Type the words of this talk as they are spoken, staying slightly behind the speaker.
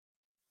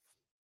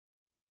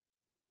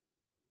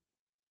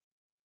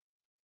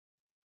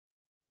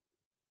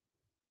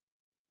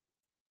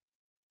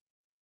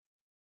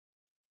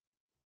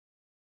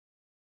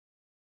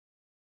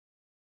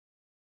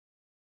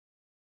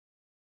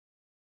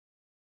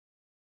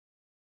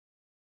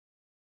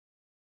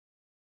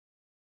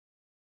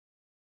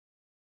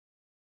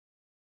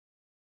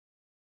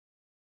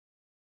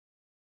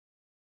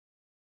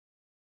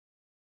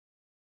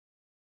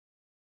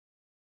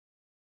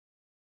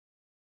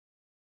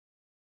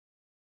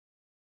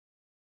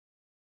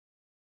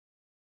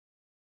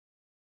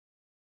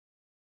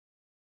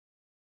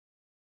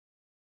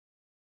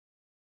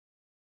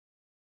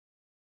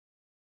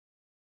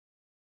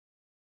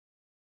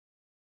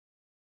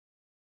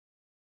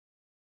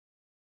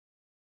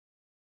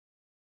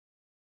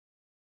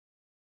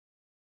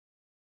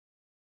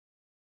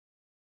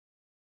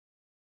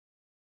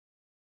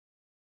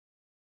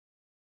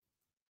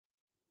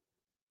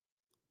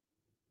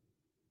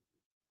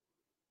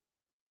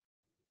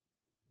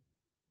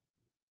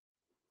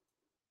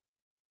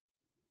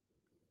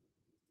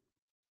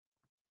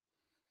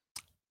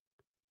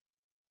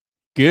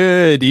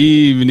Good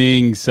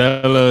evening,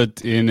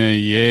 Salot in a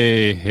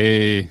yay,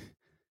 hey,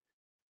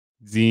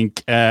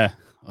 Zink.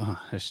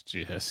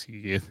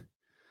 SGS,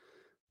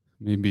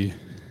 maybe,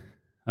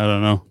 I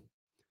don't know.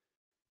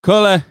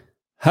 Kola,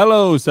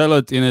 hello,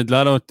 Salot in a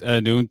Dlarot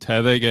Adun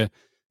Tadega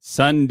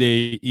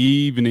Sunday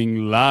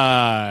evening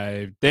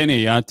live.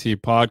 Dene Yati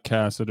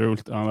podcast,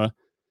 Adult Ala.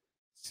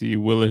 See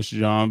Willis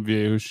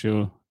Janvier, who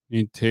shall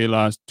in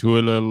Telas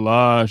Tuila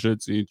Lash,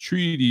 it's in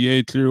Treaty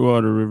A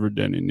Clearwater River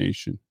Dene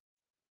Nation.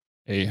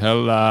 A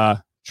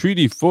hella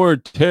Treaty 4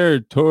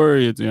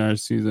 territory. It's in our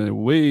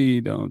season way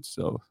down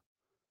south.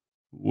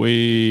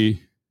 Way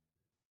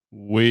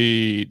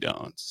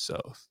down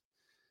south.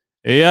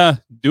 Yeah,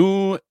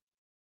 do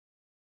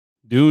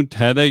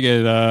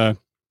tadaget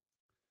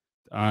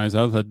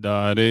south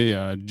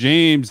of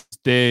James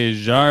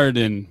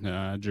Desjardins,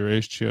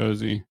 Jerish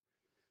Chosey.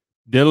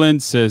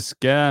 Dylan,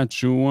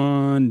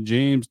 Saskatchewan,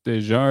 James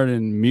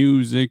Desjardins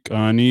music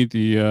on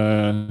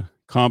the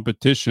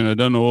competition. I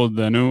don't know all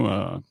the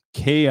new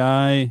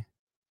KI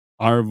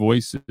Our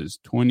Voices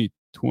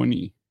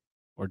 2020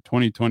 or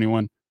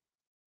 2021,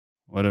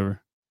 whatever,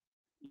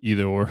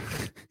 either or.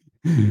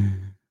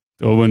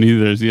 Oh, one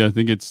either. See, I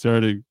think it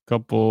started a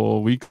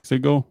couple weeks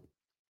ago.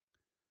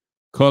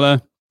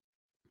 Kola,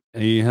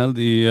 he held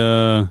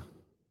the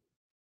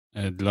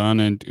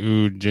Atlantic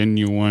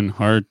genuine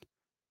heart.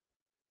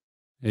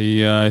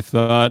 I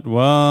thought,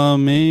 well,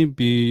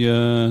 maybe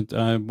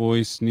I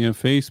voice near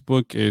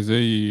Facebook is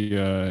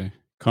a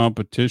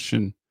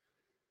competition.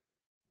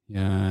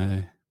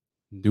 Yeah,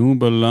 do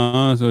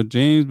belong. So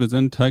James was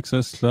in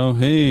Texas. So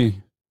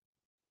hey,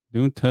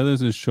 don't tell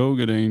us a show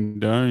getting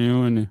darn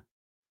you and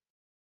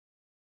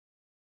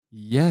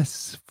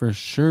yes, for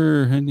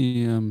sure,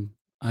 honey.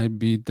 I'd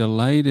be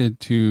delighted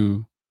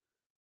to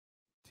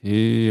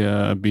be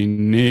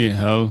near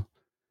hell.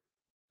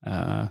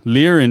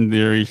 Lirin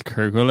there,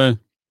 Kirkula.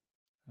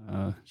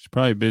 She's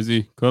probably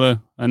busy.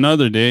 Kula,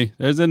 another day.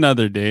 There's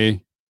another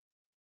day.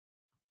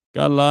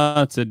 Got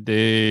lots of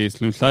days.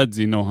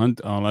 Lusadzi no hunt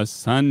on a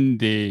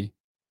Sunday.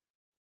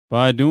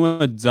 But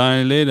doing a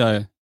design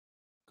later.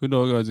 Could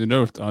all go to the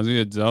earth as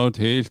it's out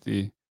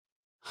healthy.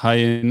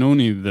 High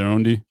noni there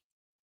only.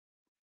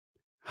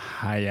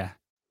 Higher.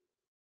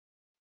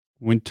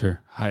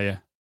 Winter.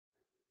 Higher.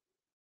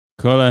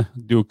 Kula,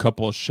 do a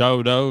couple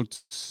shout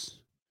outs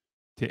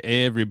to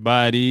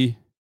everybody.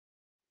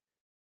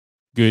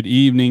 Good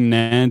evening,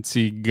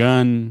 Nancy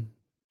Gunn.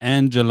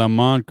 Angela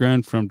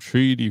Montgrant from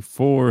Treaty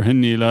 4.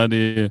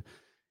 Hinilade.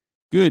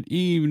 Good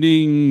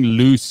evening,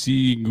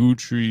 Lucy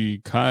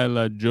Guthrie,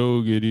 Kyla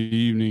Joe. Good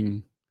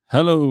evening.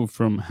 Hello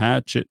from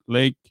Hatchet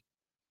Lake.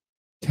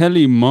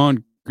 Kelly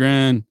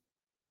Montgrant.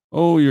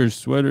 Oh, your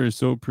sweater is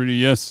so pretty.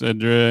 Yes,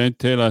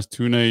 Telas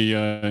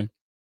Tune.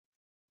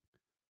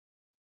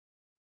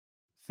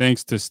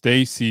 Thanks to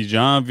Stacy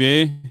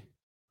Janvier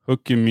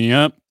hooking me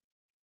up,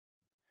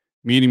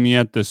 meeting me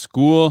at the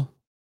school.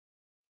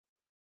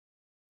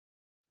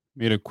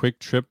 Made a quick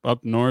trip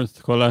up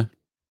north, Kola.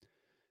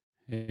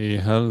 Hey,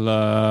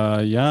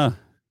 hella, yeah.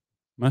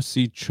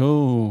 Masi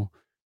Cho.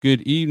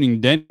 Good evening,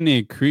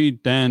 Denny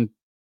Creed Dantus.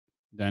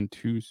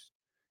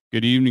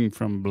 Good evening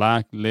from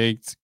Black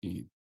Lakes,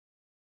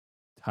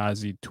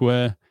 Tazi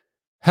Twe.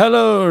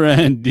 Hello,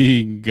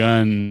 Randy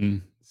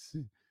Gunn.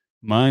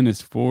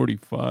 Minus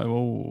 45.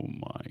 Oh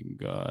my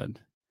God.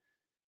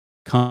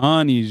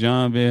 Connie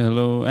Janvier,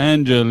 hello.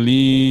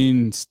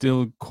 Angeline,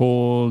 still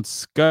cold.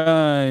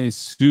 Sky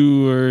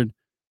Stewart.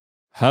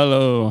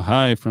 Hello.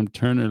 Hi from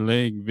Turner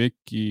Lake.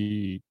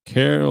 Vicky.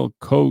 Carol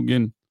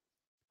Cogan.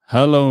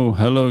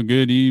 Hello.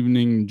 Good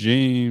evening,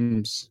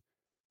 James.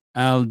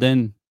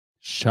 Alden.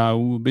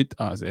 Shaubit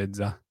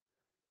Azedza.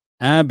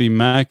 Abby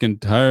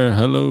McIntyre.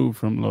 Hello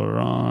from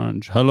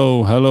L'Orange.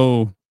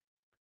 Hello.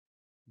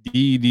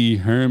 Dee Dee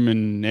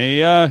Herman.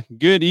 Naya.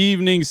 Good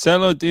evening,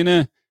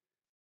 Celotina.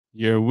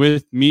 You're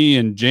with me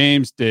and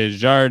James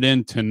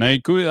Desjardins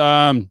tonight.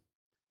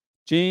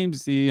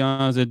 James, the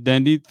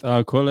Zedendit,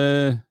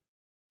 Kole,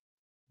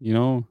 you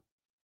know,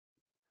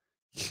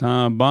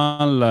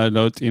 Sambala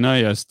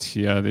Lotinayas,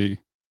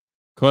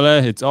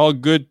 Kole, it's all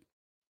good.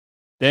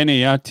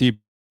 Deneyati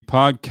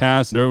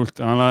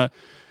podcast,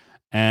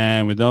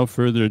 and without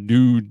further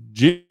ado,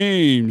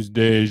 James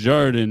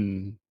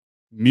Desjardins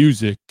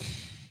music.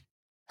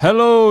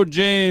 Hello,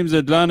 James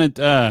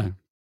Atlanta.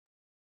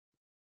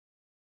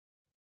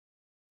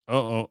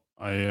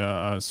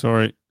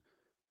 Sorry.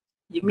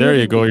 You There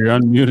you muted go. me. You're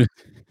unmuted.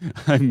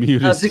 I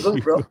muted How's it going,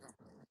 you. bro?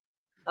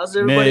 How's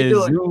everybody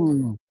doing?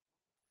 Nezu.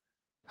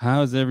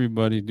 How's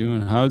everybody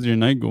doing? How's your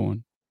night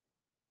going?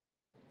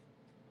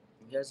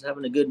 You guys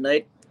having a good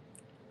night?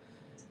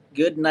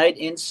 Good night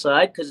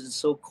inside because it's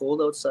so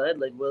cold outside,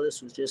 like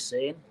Willis was just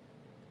saying.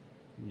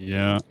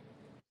 Yeah.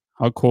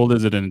 How cold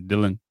is it in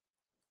Dillon?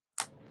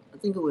 I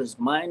think it was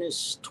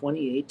minus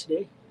 28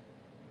 today.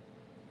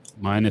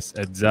 Minus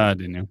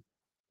Edzad, you know.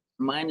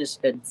 Minus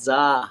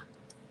Edza.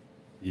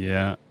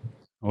 Yeah.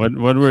 What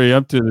were you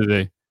up to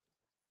today?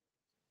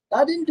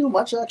 I didn't do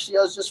much actually.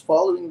 I was just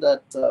following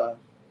that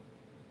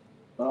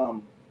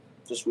um,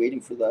 Just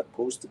waiting for that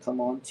post to come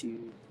on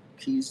to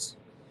Keys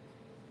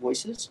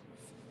Voices.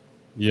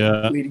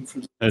 Yeah. Waiting for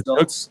the It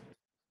results.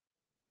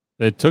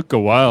 It took a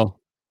while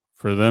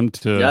for them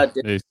to. Yeah, it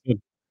did. They said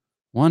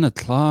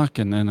 1:00,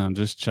 and then I'm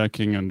just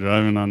checking. I'm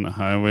driving on the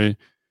highway,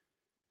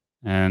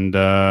 and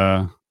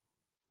I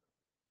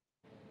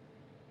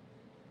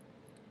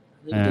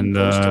think it didn't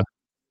post it.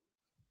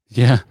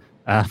 yeah,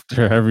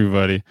 after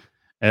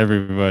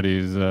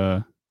everybody's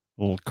a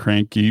little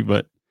cranky,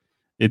 but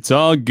it's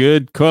all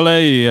good.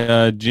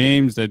 Kole,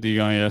 James, that the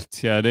guy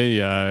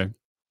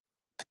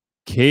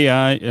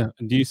KI.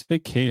 Do you say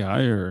KI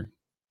or?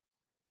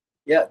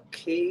 Yeah,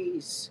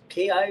 KI's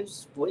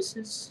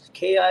Voices.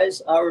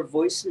 KI's Our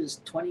Voices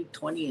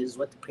 2020 is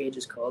what the page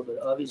is called, but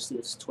obviously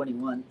it's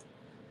 21.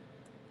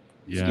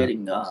 He's Yeah.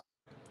 getting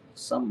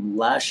some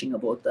lashing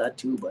about that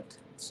too, but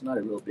it's not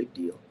a real big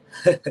deal.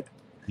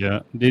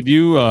 Yeah. Did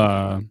you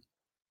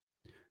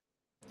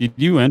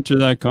enter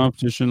that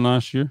competition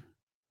last year?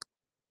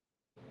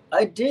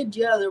 I did,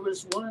 yeah. There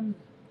was one,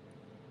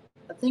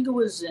 I think it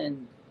was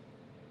in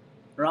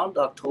around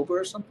October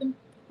or something,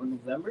 or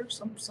November,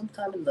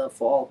 sometime in the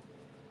fall.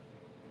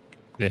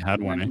 They had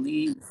And one, I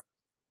believe,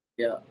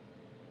 yeah.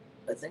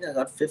 I think I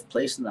got 5th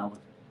place in that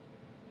one.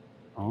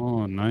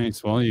 Oh,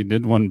 nice. Well, you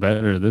did one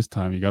better this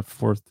time. You got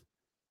 4th.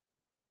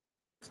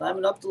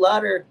 Climbing up the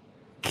ladder.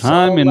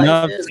 Climbing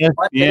up.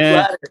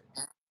 Yeah.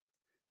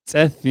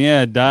 Da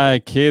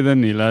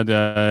Kaden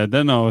Ilada.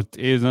 Then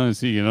is on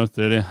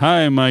the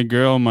Hi, my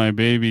girl, my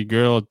baby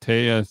girl,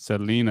 Taya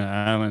Selena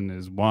Allen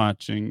is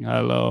watching.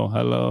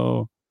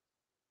 Hello.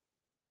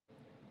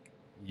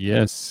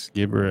 Yes,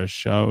 give her a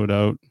shout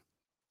out.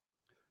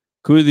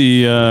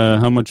 Kudi,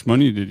 how much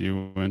money did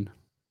you win?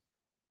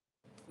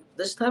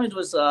 This time it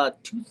was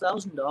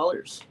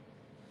 $2,000.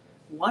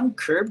 One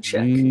curb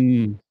check.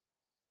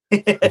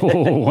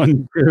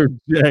 One curb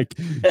check.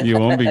 You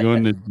won't be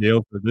going to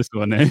jail for this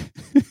one, eh?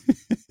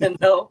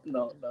 No.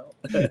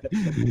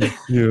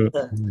 you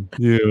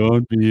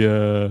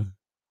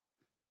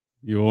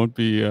won't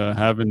be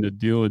having to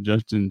deal with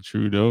Justin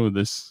Trudeau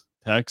this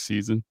tax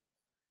season.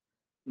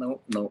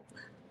 No.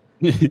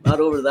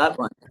 Not over that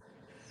one.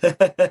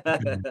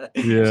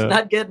 He's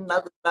not getting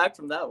nothing back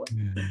from that one.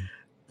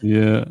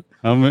 Yeah.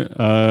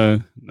 No,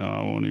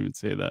 I won't even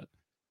say that.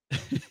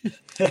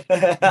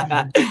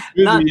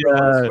 Not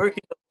bro,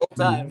 working the whole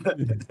time.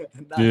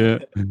 Yeah.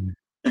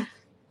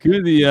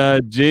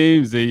 Kudi,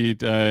 James,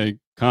 the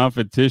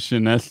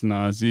competition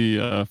Nazi,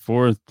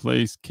 4th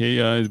place,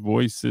 KI's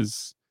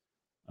Voices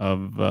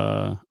of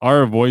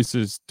Our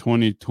Voices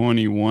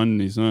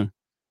 2021.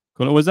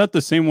 Was that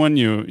the same one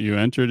you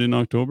entered in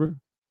October?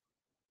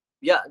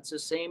 Yeah, it's the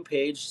same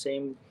page,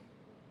 same.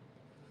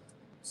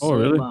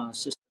 Really?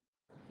 System.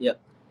 Yeah,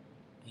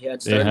 he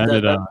had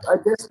started that. I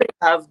guess they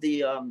have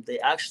the. They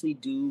actually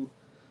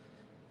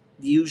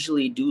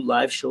usually do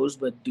live shows,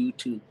 but due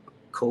to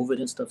COVID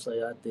and stuff like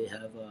that, they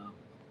have.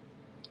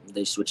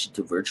 They switched it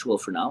to virtual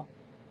for now.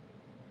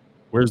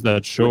 Where's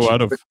that show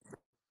out of?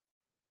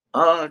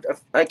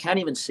 I can't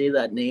even say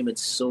that name.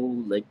 It's so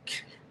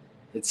like,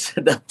 it's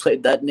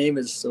that name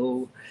is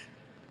so.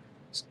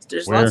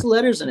 There's lots of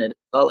letters in it.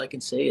 All I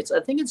can say. I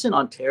think it's in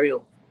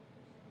Ontario.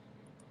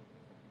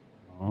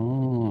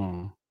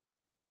 Oh,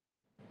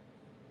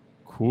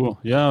 cool.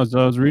 Yeah, I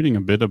was reading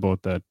a bit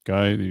about that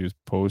guy that he was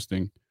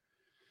posting,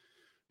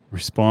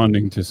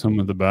 responding to some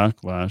of the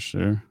backlash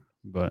there,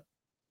 but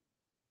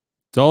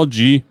it's all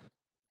G.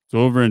 It's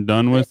over and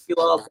done with.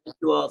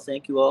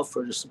 Thank you all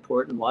for the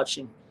support and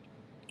watching.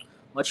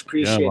 Much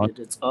appreciated.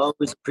 It's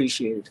always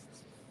appreciated.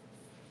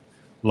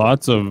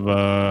 Lots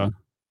of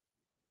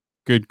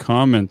good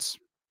comments.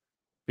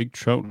 Big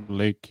Trout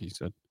Lake, he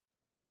said.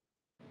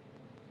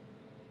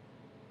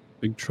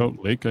 Big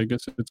Trout Lake, I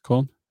guess it's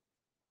called.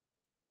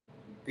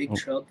 Big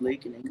Trout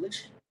Lake in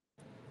English?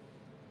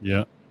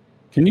 Yeah.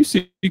 Can you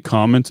see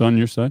comments on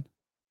your side?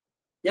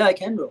 Yeah, I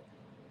can, bro.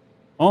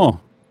 Oh,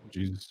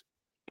 Jesus.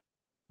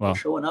 Wow.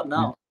 They're showing up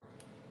now.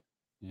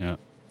 Yeah.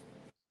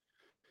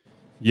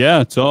 Yeah,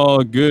 it's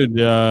all good.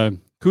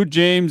 Cool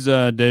James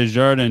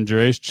Desjardins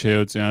Dres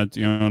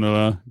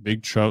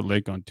Big Trout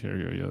Lake,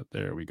 Ontario. Yeah,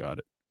 there we got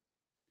it.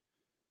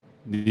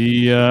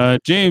 The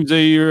James,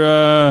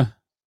 your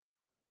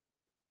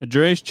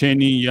Dres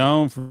Cheney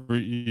Young for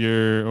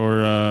your or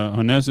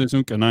Honessa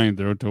Sunkanine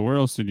there. Where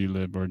else did you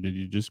live, or did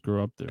you just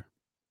grow up there?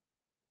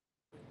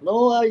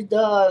 No, I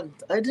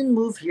didn't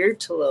move here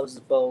till I was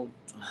about,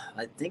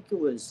 I think it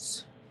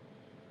was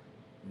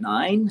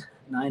 9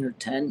 or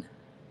 10.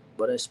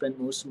 But I spent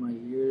most of my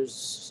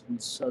years in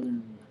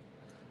southern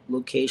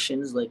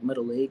locations like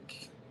Meadow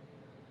Lake,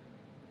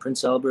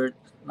 Prince Albert.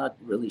 Not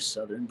really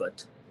southern,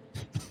 but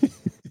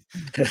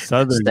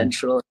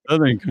central.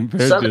 Southern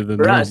compared to the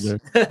north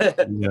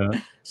there.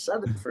 Yeah.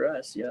 Southern for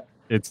us, yeah.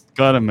 It's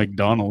got a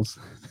McDonald's.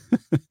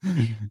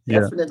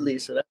 Definitely.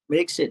 So that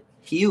makes it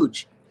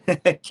huge.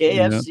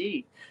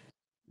 KFC.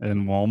 Yeah.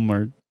 And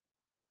Walmart.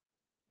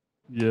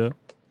 Yeah.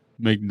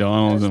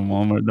 McDonald's and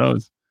Walmart.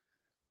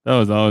 That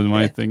was always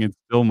my thing. It's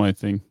still my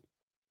thing.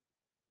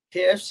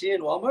 KFC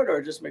and Walmart or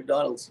just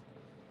McDonald's?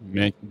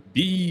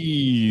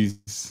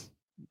 McD's.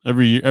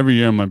 Every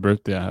year on my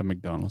birthday, I have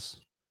McDonald's.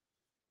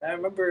 I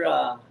remember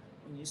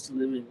when you used to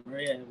live in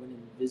Murray, I went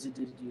and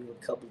visited you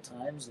a couple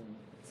times, and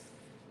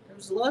there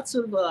was lots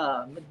of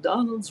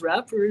McDonald's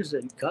wrappers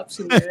and cups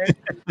in there.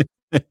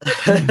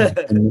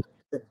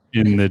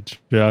 in the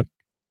truck.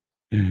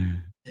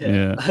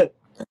 Yeah.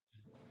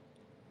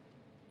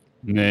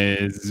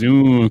 Mais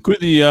zoom.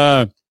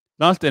 Kudi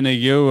not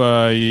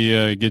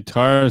you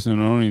guitars and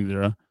only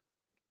there.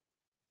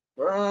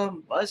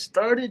 I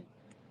started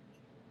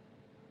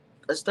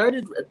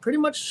pretty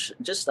much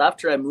just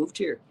after I moved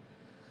here.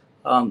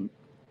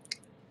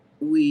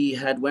 We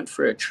had went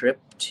for a trip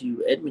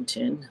to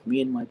Edmonton,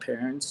 me and my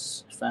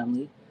parents,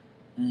 family,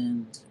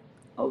 and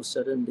all of a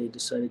sudden they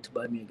decided to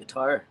buy me a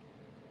guitar.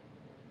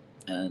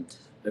 And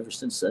ever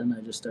since then,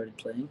 I just started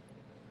playing.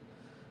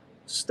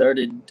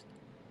 Started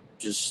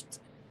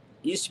just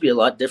used to be a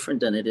lot different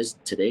than it is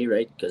today,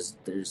 right? Because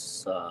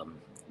there's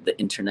the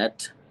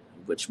internet,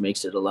 which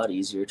makes it a lot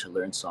easier to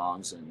learn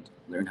songs and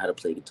learn how to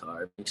play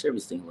guitar. It makes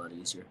everything a lot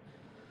easier.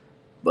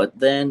 But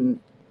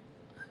then,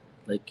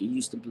 like, you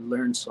used to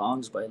learn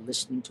songs by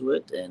listening to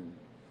it and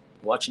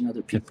watching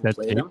other people Cassette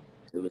play tape? them.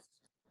 It was,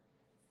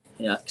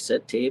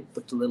 cassette tape,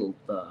 put the little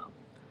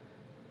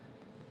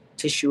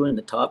tissue in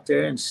the top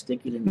there and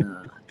stick it in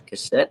the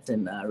cassette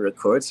and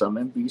record some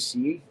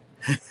MPC.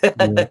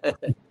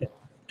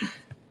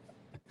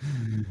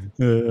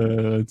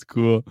 That's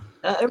cool.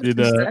 Ever since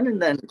then,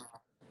 and then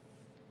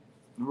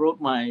wrote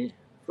my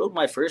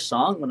first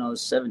song when I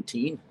was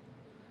 17.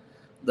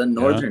 The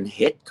Northern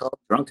hit called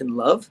 "Drunken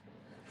Love."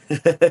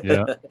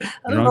 Yeah.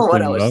 I don't know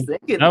what I was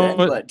thinking then,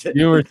 but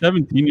you were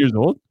 17 years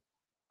old?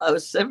 I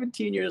was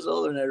 17 years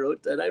old when I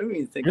wrote that. I don't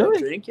even think Really?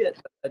 I drank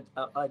yet.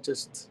 I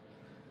just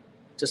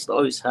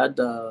always had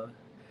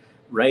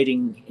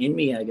writing in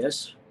me, I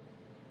guess.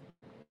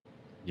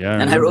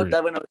 Yeah. And I wrote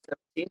that when I was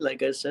 17.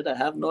 Like I said, I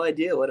have no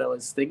idea what I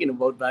was thinking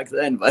about back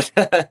then, but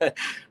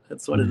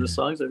that's one of the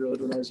songs I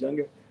wrote when I was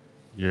younger.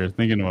 You're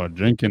thinking about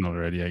drinking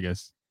already, I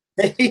guess.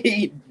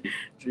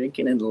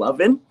 Drinking and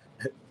loving.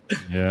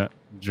 Yeah.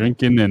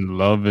 Drinking and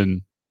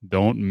loving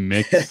don't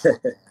mix.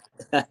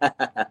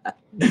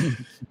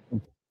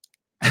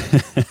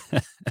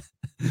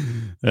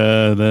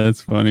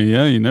 That's funny.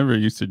 Yeah, you never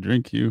used to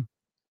drink, you.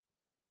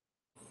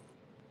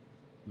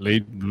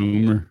 Late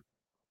bloomer.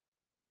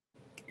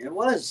 It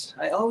was.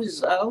 I always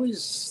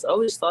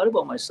thought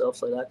about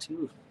myself like that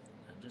too.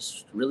 I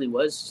just really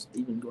was,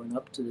 even going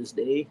up to this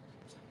day.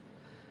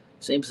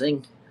 Same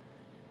thing.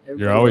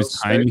 Everybody You're always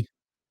tiny.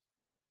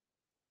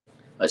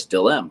 I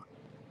still am.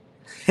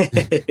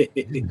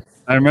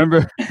 I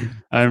remember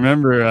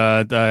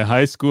the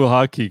high school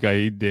hockey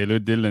guy Delo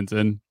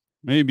Dillinson.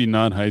 Maybe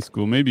not high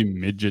school, maybe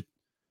midget.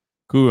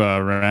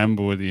 Kua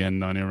Rambo at the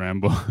end on your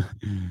Rambo.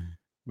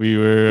 We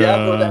were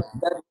that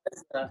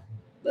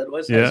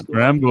was high school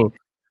Rambo. Hockey.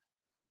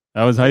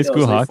 That was high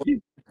school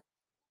hockey?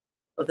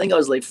 I think I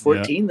was like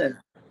 14 then.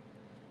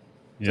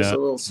 Just a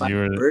little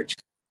Simon Birch.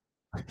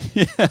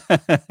 Yeah.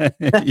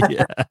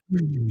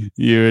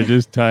 You were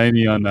just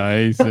tiny on the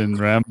ice and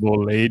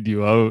Rambo laid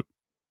you out.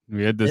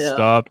 We had to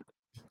stop.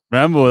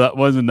 Rambo that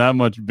wasn't that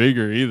much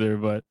bigger either,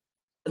 but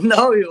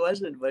no, he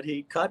wasn't, but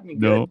he caught me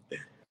good.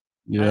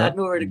 Yeah. I had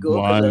nowhere to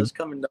go because I was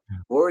coming down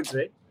the boards,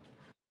 right?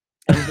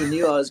 And he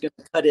knew I was going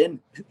to cut in.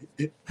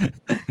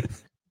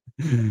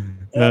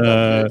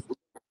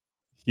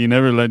 He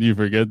never let you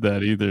forget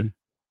that either.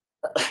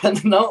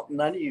 No,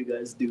 none of you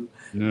guys do.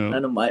 No.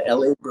 None of my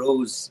LA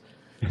bros.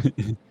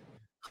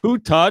 Who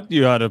taught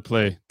you how to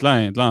play?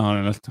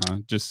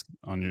 Just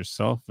on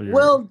yourself?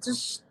 Well,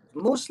 just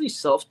mostly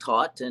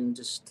self-taught and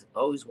just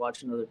always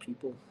watching other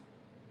people.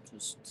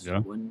 Just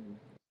when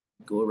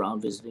go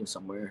around visiting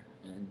somewhere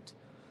and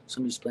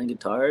somebody's playing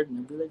guitar and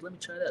I'd be like, let me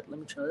try that.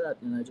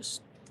 And I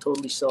just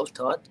totally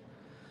self-taught.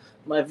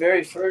 My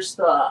very first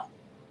style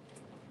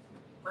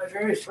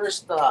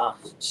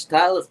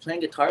of playing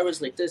guitar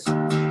was like this.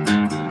 That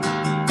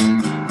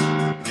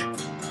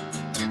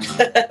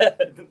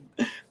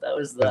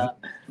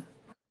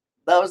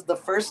was the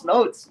first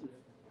notes.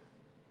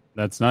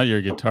 That's not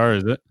your guitar,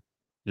 is it?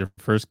 Your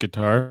first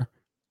guitar?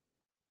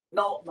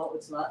 No,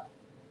 it's not.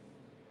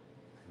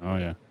 Oh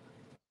yeah.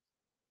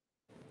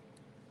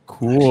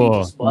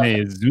 Cool.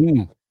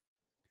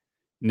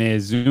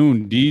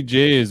 Nezun.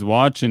 DJ is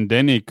watching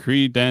Denny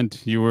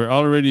Credent. You were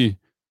already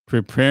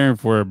preparing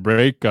for a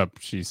breakup,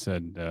 she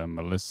said,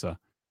 Melissa.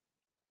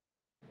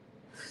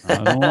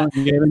 I don't want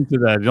to get into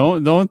that.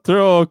 Don't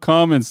throw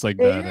comments like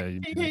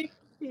that.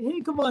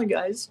 Hey, come on,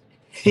 guys.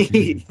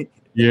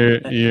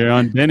 You're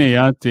on Denny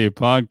Yate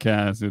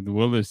podcast with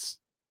Willis.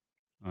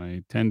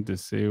 I tend to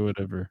say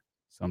whatever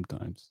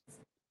sometimes.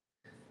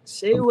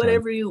 Say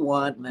whatever you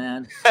want,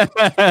 man.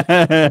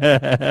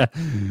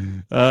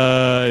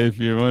 If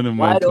you're one of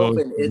my wide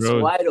open, it's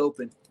bros, wide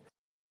open.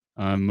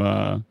 I'm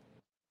a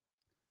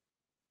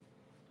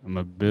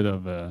bit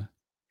of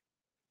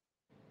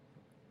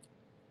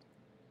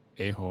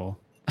a-hole.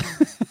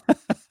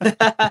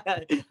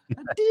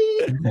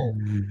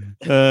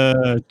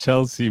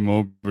 Chelsea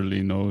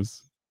Moberly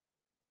knows.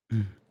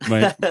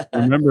 I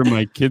remember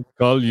my kids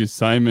call you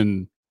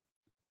Simon.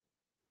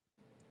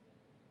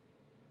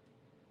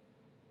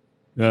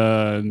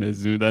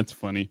 Nizu, that's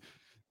funny.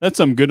 That's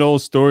some good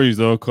old stories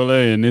though.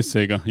 Kole and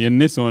Nisega. Yeah,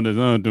 Nissa on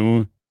the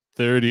do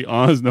 30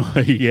 ons no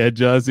yeah,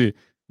 Jazzy.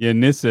 Yeah,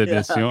 Nissa Yeah,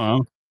 this, you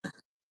know.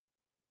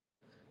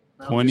 I'm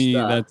just 20,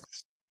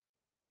 that's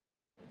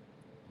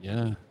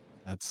yeah,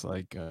 that's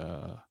like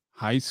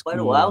high quite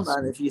a while, school.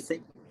 man. If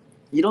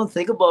you don't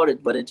think about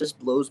it, but it just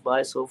blows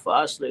by so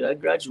fast. Like I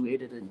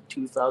graduated in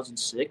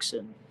 2006,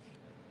 and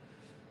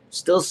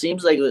still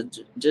seems like it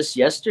was just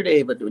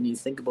yesterday. But when you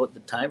think about the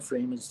time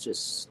frame, it's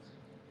just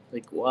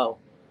like wow,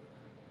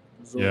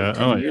 it was over Yeah,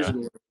 10 years yeah.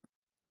 ago,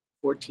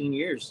 14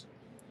 years.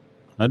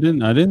 I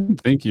didn't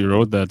think you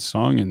wrote that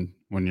song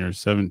when you're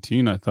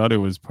 17. I thought it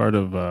was part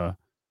of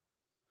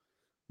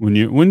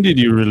when did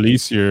you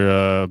release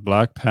your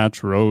Black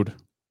Patch Road?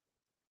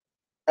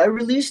 I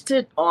released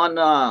it on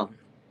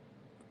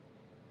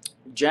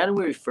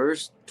January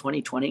 1st,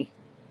 2020.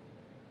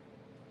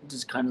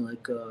 Just kind of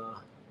like,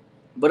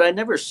 but I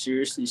never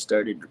seriously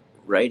started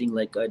writing.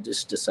 Like I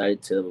just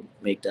decided to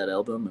make that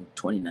album in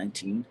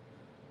 2019,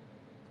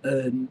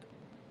 and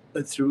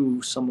I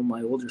threw some of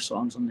my older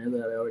songs on there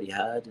that I already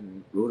had,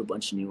 and wrote a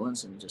bunch of new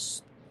ones, and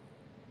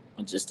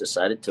I just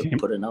decided to Came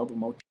put an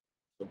album out.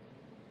 So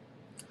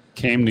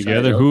came try it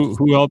together. out.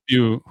 Who helped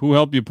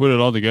you put it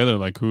all together?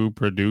 Like who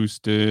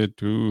produced it?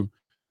 Who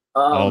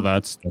all Um,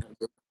 that stuff?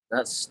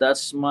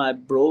 that's my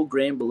bro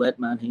Graham Billette,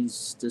 man.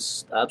 He's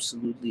just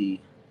absolutely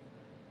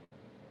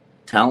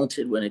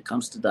talented when it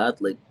comes to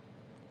that. Like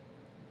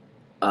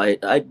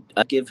I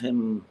give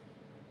him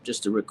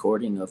just a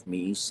recording of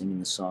me singing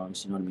the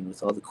songs, you know what I mean,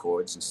 with all the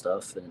chords and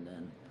stuff, and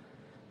then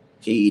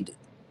he'd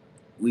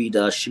we'd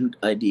shoot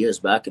ideas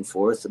back and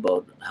forth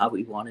about how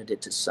we wanted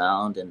it to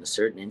sound and the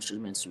certain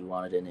instruments we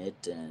wanted in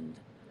it, and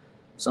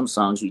some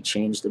songs we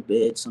changed a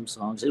bit, some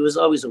songs it was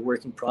always a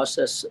working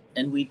process,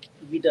 and we'd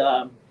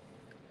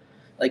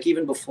like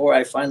even before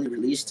I finally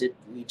released it,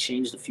 we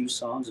changed a few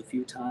songs a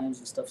few times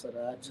and stuff like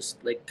that,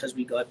 just like because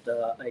we got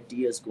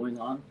ideas going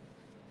on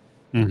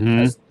Mm-hmm.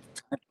 as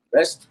time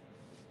progressed.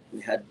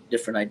 We had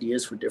different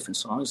ideas for different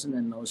songs, and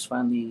then I was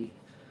finally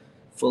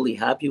fully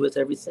happy with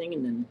everything,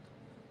 and then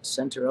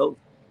sent her out.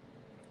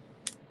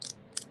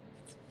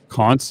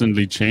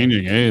 Constantly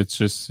changing, eh? It's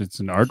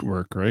an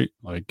artwork, right?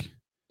 Like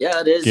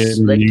Yeah, it is.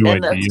 getting a Like, new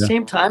and idea.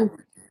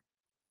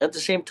 at the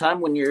same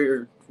time, when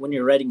you're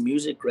writing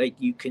music, right,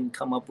 you can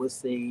come up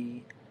with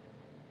a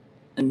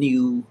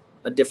new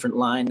a different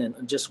line in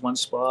just one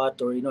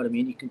spot, or you know what I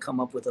mean. You can come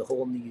up with a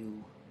whole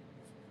new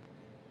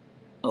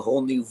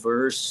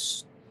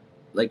verse,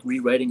 like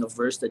rewriting a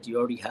verse that you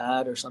already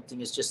had or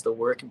something. It's just a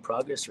work in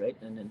progress, right?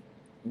 And then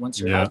once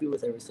you're Yeah. happy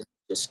with everything,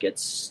 it just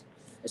gets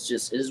it's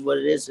just is what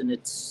it is, and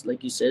it's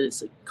like you said,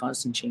 it's a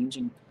constant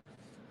changing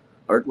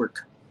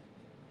artwork.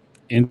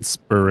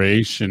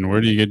 Inspiration.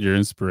 Where do you get your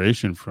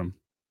inspiration from?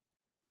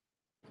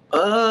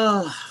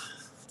 Uh,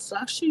 it's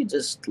actually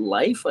just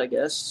life, I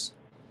guess.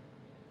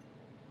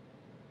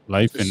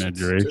 Life in a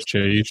Just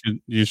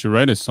Duration. You should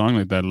write a song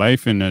like that.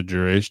 Life in a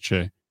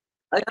Duration.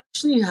 I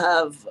actually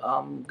have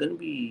gonna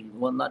be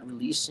well not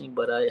releasing,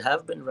 but I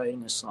have been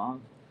writing a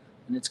song,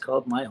 and it's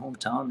called My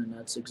Hometown, and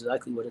that's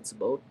exactly what it's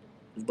about.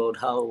 It's about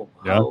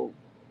Yeah. how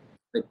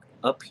like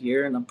up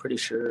here, and I'm pretty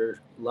sure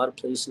a lot of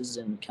places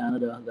in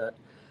Canada that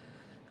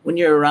when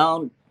you're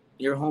around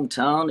your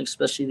hometown,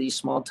 especially these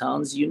small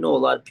towns, you know a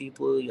lot of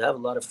people, you have a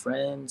lot of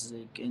friends,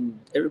 like, and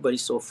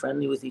everybody's so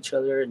friendly with each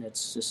other, and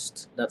it's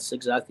just that's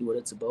exactly what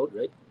it's about,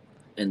 right?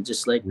 And Yeah.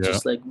 just like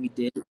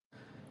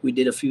we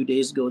did a few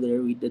days ago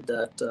there, we did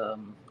that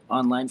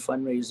online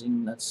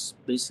fundraising. That's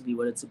basically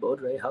what it's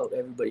about, right? How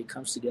everybody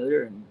comes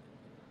together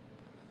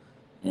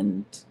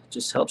and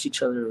just helps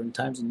each other in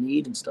times of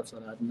need and stuff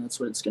like that, and that's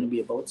what it's going to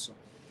be about. So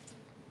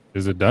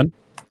Is it done?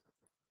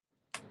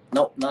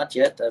 nope, not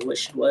yet. I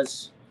wish it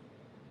was.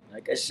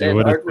 Like I You said,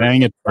 would have artwork sang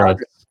in it for us.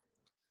 progress.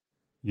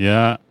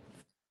 Yeah.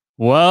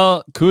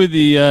 Well,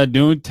 kudi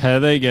doen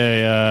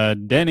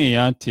tedege Denny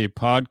Yanti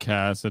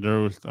podcast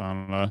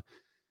on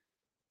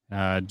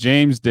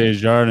James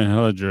Desjardins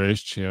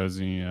Hilladresh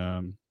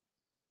Chiozi.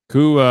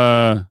 Ku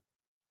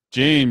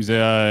James,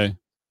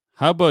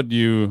 how about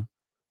you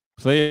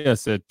play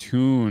us a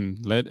tune?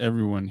 Let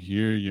everyone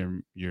hear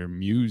your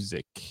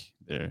music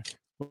there.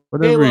 Okay,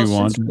 Whatever well, you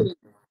want.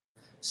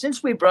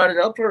 since we brought it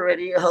up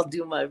already, I'll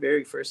do my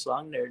very first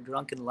song there,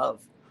 "Drunken Love."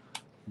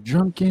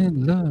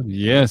 Drunken Love.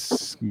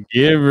 Yes.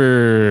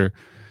 Giver.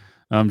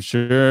 I'm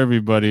sure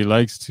everybody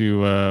likes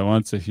to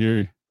wants to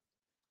hear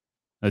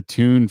a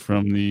tune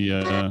from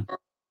the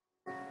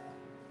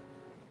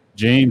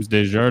James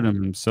Desjardins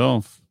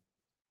himself.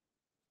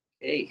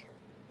 Hey,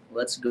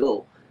 let's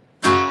go.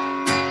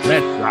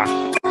 Let's rock.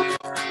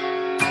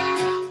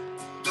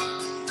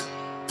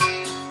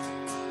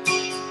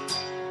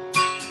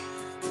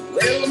 Well,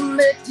 I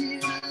met you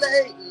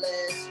late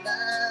last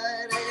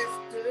night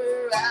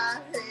after I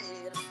had a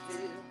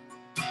fill.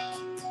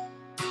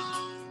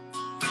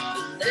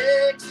 The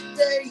next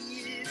day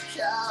you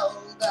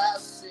called, I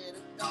said I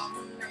don't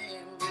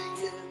remember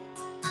you.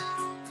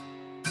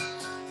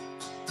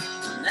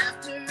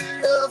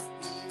 enough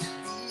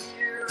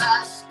fear,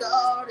 I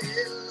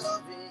started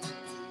loving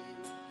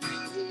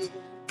you.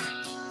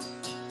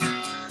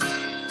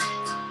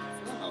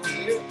 Oh,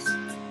 lyrics.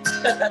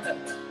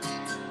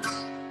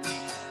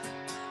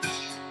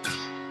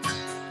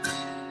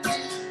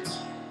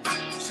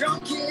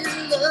 Drunk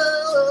in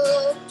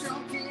love,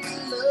 drunk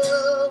in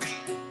love.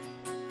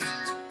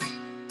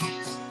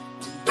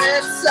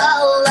 That's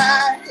all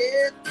I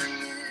had for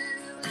you.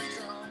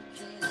 Drunk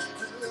in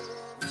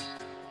love.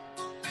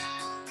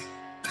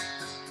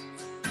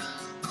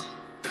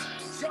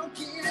 Drunk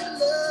in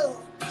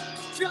love,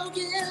 drunk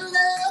in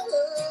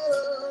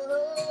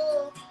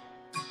love.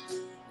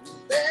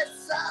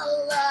 That's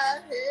all I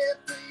had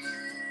for you.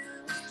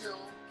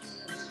 Drunk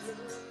in love.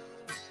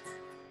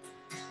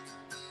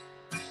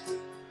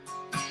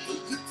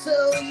 You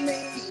told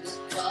me to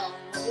come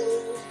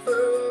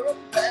over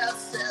about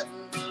 7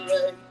 or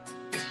 8.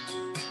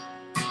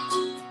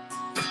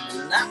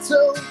 And I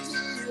told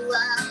you I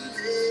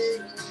may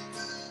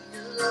be a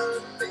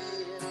little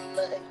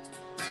late.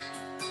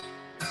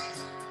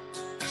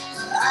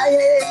 I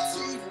hate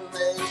to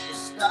make a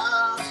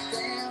stop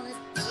down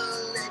at the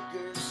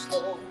liquor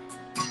store.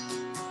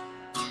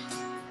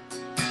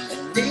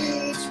 And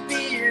each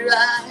beer I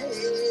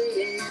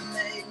had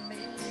made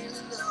me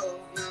love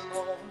you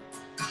more.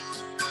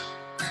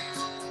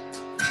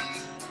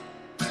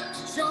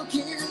 Drunk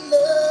in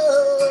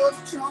love,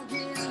 drunk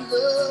in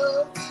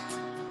love.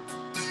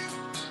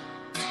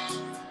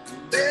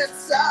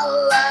 That's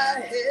all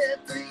I had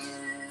for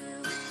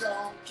you.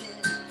 Drunk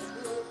in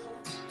love.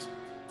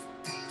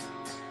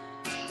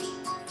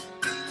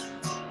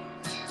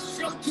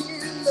 Drunk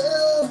in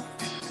love,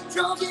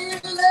 drunk in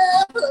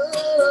love.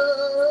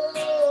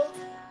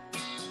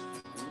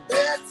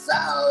 That's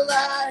all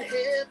I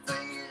had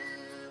for you.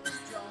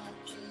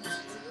 Drunk in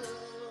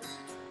love.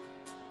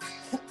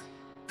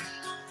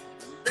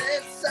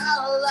 That's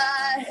all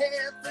I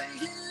had for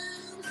you.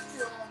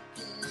 Drunk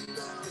in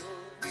love.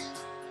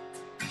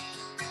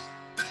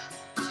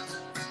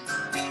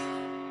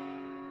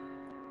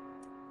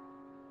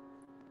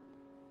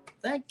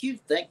 Thank you,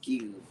 thank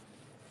you.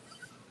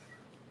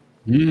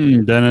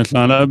 Dennis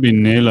Lala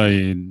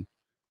Binela.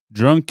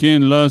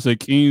 Drunken Los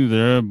Akin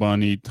there,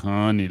 Bonnie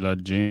Tani, La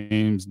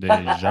James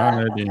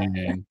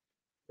Desjardins.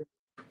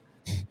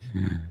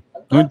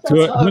 That's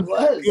how it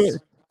was.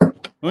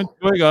 Un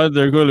tuega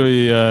there go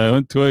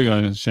un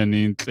tuega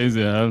Shanine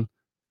Tlezel.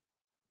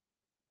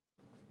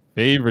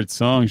 Favorite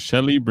song,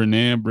 Shelly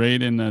Bernay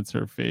Braden, that's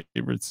her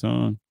favorite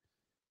song.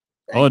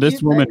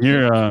 This woman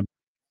here,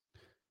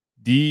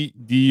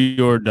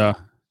 Diorda,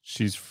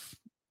 she's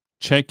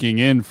checking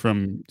in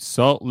from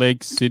Salt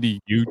Lake City,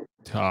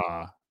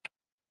 Utah.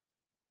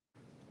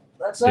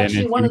 That's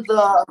actually one of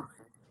the,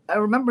 I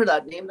remember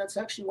that name. That's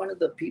actually one of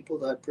the people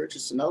that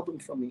purchased an album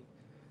from me.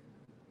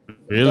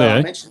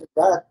 Really?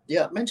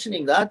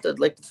 Mentioning that, I'd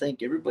like to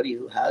thank everybody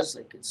who has.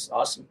 Like, it's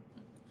awesome.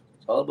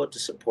 It's all about the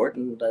support,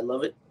 and I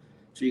love it.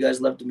 So you guys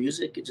love the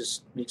music. It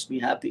just makes me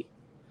happy.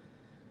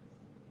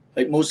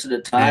 Like, most of the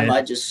time,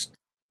 I just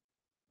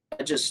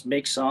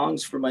make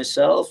songs for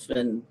myself,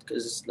 and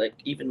because, like,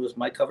 even with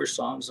my cover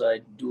songs,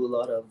 I do a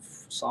lot of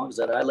songs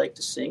that I like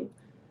to sing,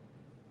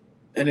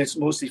 and it's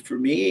mostly for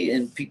me,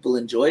 and people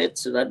enjoy it,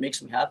 so that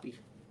makes me happy.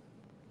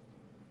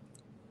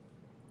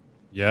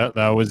 Yeah,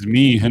 that was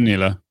me,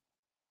 Hanila.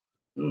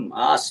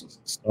 Awesome.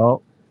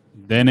 So,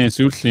 then it's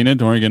Utlina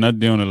Dorgan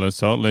doing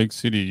Salt Lake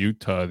City,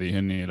 Utah, the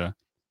Hanila.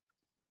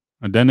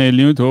 And then I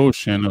knew to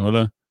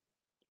Ocean,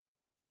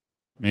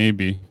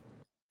 maybe.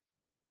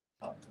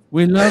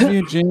 We love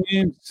you,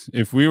 James.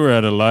 If we were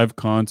at a live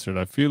concert,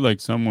 I feel like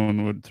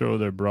someone would throw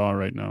their bra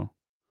right now.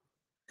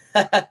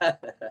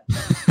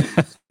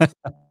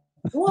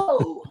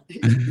 Whoa!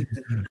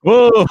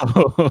 Whoa!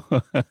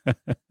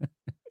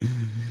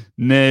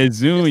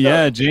 Nezu,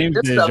 yeah, James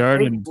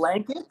Desjardins.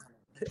 Blanket.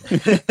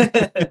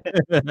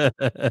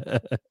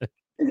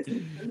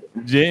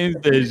 James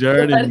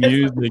Desjardins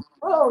music.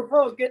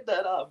 Oh, get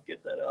that off.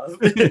 Get that off.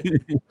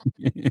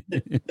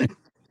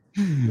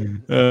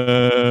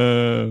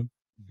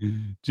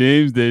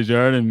 James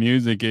Desjardins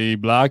music, a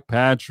Black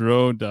Patch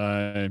Road,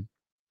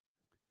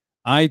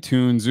 iTunes,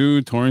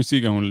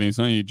 Torrency only,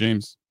 son,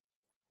 James.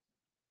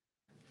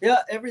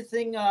 Yeah,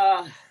 everything,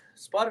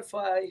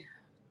 Spotify,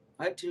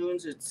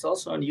 iTunes, it's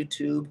also on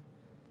YouTube.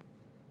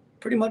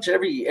 Pretty much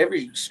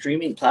every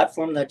streaming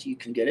platform that you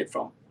can get it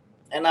from.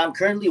 And I'm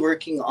currently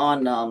working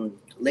on,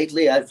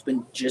 lately I've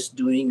been just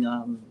doing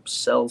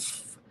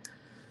self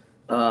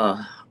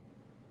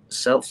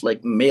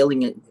like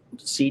mailing it,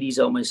 CDs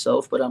out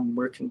myself, but I'm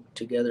working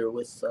together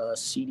with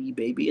CD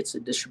Baby. It's a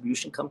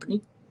distribution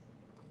company,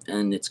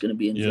 and it's going to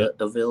be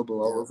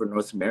available all over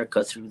North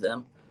America through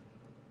them,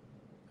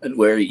 and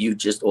where you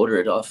just order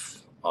it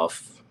off an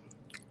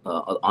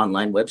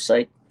online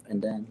website,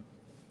 and then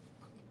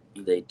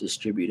they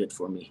distribute it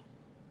for me.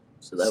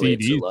 So that way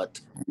it's a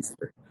lot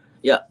easier.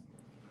 Yeah.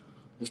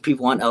 If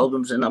people want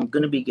albums, and I'm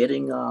going to be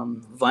getting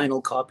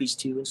vinyl copies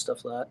too and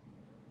stuff like that.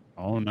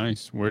 Oh,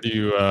 nice. Where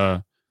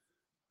do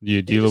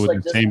you deal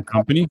with the same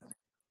company?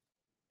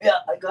 Yeah,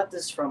 I got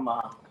this from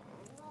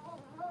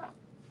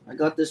I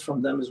got this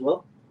from them as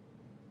well.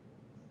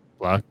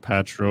 Black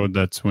Patch Road.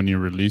 That's when you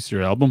release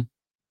your album.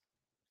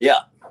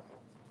 Yeah.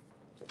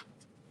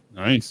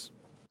 Nice.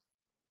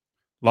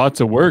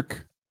 Lots of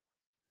work.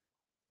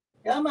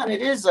 Yeah, man,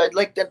 it is. I'd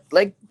like that.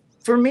 Like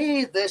for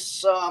me,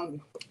 this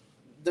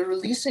the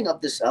releasing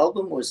of this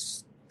album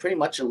was pretty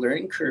much a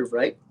learning curve,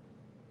 right?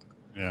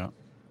 Yeah.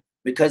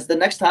 Because the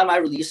next time I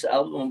release an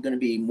album, I'm going to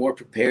be more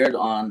prepared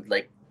on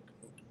like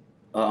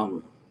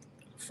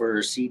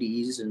for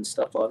CDs and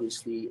stuff,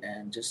 obviously,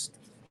 and just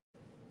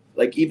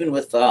like even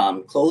with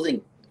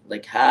clothing,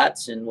 like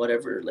hats and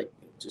whatever, like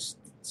just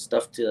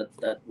stuff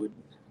that would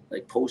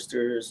like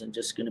posters, and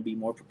just going to be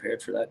more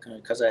prepared for that kind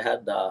of, because I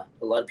had a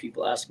lot of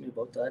people ask me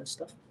about that and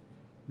stuff.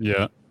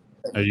 Yeah.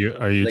 Are you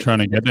like, trying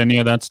to get any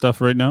of that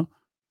stuff right now?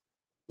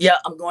 Yeah,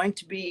 I'm going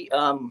to be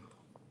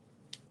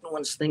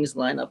once things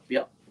line up.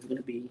 Yeah, I'm going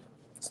to be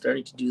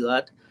starting to do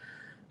that.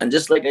 And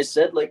just like I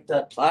said, like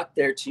that plaque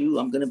there too,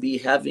 I'm going to be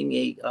having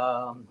a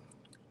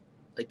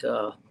like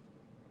a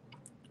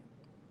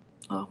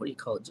what do you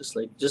call it? Just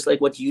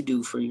like what you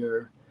do for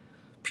your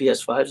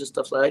PS5s and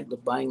stuff like that, the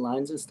buying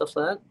lines and stuff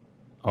like that.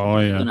 Oh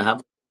yeah. I'm going to have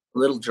a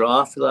little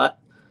draw for that,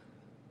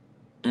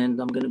 and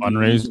I'm going to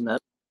be using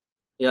that.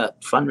 Yeah,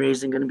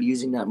 fundraising. Going to be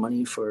using that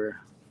money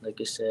for,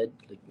 like I said,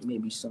 like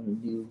maybe some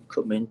new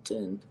equipment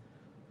and.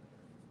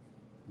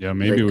 Yeah,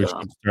 maybe we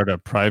should start a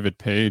private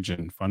page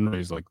and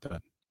fundraise like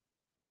that.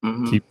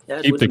 Mm-hmm. Keep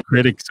the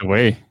critics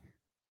away.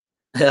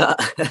 Yeah,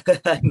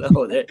 I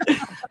know.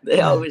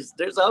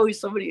 There's always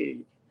somebody.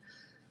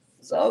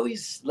 It's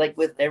always like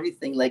with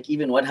everything, like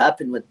even what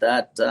happened with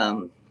that,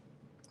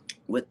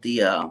 with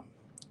the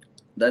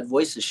that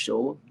Voices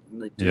show.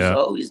 Like there's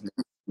always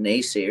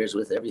naysayers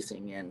with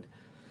everything, and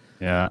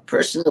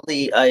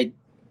personally, I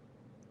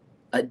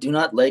do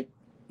not like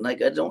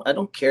I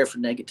don't care for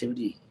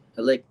negativity.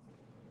 I like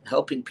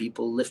helping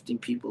people, lifting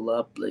people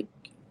up. Like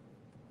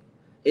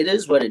it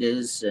is what it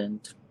is, and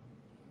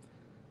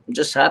I'm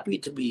just happy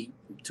to be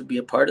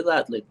a part of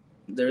that. Like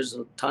there's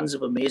tons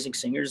of amazing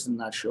singers in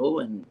that show,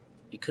 and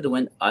it could have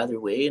went either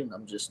way, and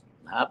I'm just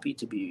happy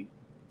to be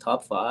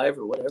top 5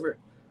 or whatever.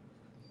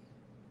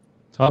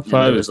 Top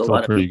 5 is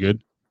still pretty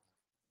good.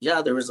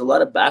 Yeah, there was a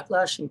lot of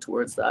backlashing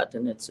towards that,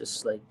 and it's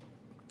just like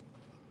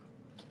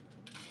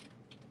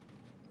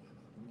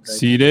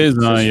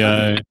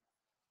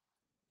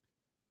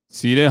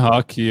Sire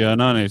hockey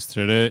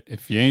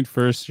if you ain't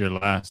first, you're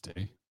last,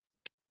 eh?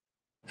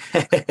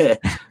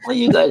 Well,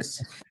 you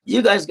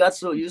guys got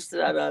so used to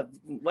that.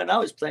 When I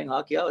was playing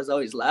hockey, I was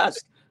always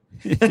last.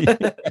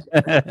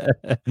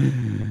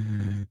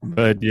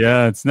 But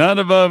yeah, it's not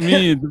about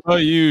me, it's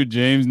about you,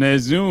 James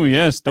Nezu.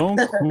 Yes, don't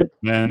quit,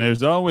 man.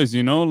 There's always,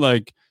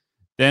 like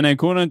then I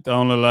couldn't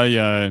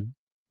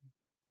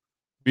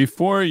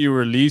before you were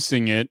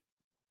releasing it,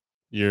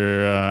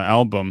 your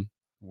album,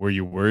 were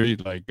you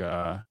worried like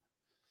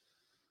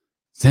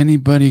is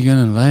anybody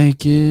gonna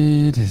like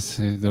it? Is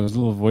those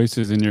little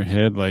voices in your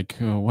head like,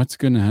 oh, what's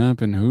gonna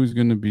happen? Who's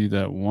gonna be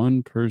that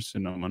one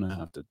person I'm gonna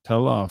have to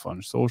tell off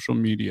on social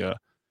media?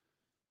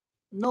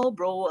 No,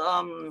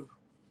 bro.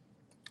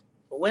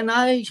 When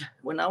I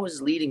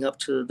was leading up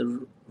to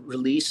the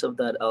release of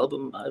that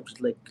album, I was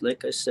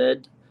like I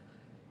said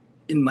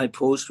in my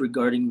post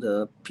regarding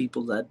the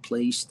people that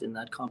placed in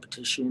that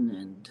competition,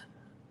 and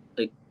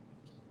like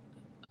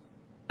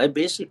I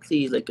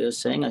basically, like I was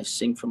saying, I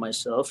sing for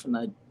myself, and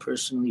I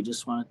personally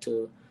just wanted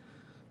to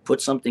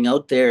put something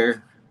out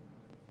there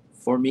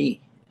for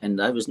me, and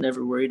I was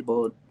never worried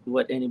about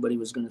what anybody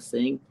was going to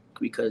think,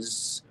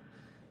 because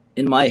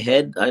in my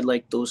head, I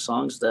like those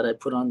songs that I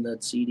put on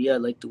that CD. I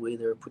like the way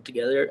they're put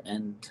together,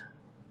 and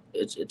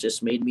it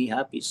just made me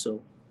happy.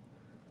 So,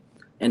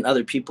 and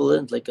other people,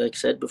 like I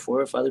said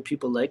before, if other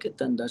people like it,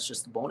 then that's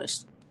just a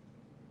bonus.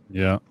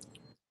 Yeah,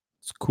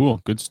 it's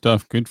cool. Good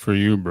stuff. Good for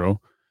you,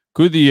 bro.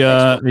 Could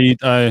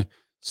the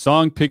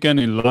song Pican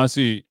and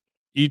Lassie,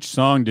 each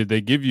song, did they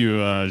give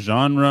you a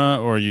genre,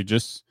 or you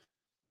just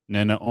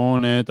Nena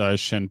on it? I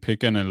shen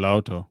Pican and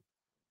Lauto.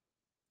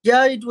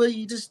 Yeah,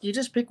 you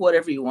just pick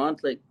whatever you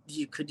want. Like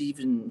you could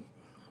even,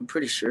 I'm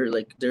pretty sure,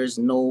 like there's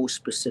no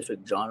specific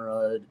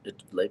genre.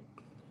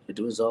 It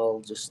was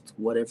all just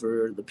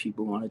whatever the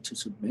people wanted to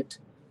submit.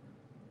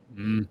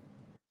 Mm.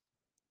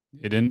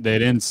 They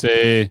didn't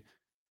say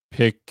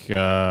pick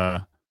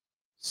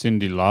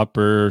Cyndi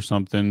Lauper or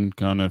something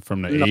kind of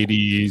from the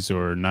 80s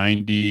or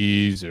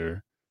 90s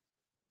or.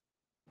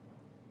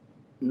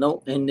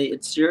 No, and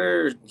it's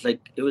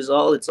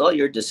it's all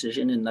your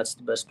decision, and that's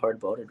the best part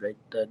about it, right?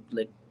 That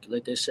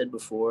like I said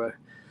before,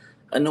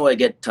 I know I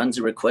get tons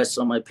of requests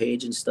on my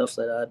page and stuff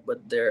like that,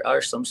 but there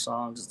are some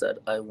songs that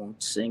I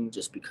won't sing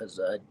just because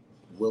I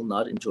will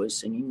not enjoy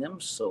singing them.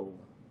 So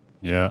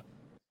yeah,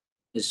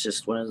 it's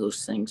just one of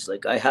those things.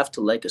 Like I have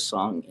to like a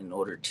song in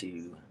order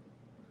to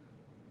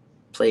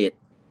play it.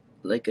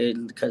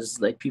 Because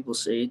like people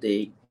say,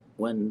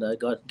 when I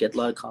get a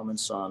lot of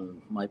comments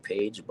on my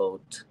page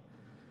about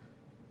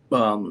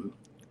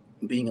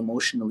being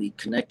emotionally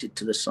connected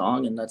to the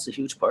song, and that's a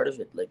huge part of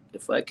it. Like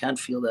if I can't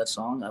feel that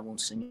song, I won't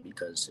sing it,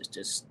 because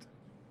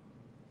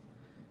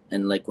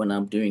And like when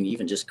I'm doing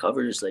even just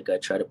covers, like I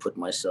try to put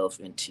myself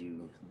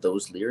into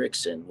those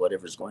lyrics and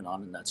whatever's going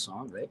on in that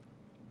song, right?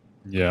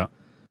 Yeah.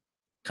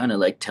 Kind of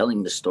like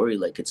telling the story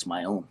like it's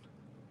my own.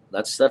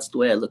 That's the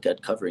way I look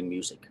at covering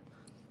music.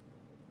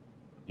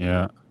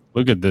 Yeah.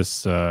 Look at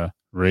this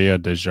Rhea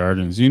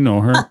Desjardins. You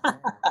know her?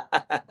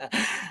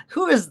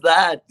 Who is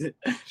that?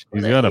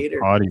 She's got a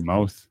potty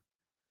mouth.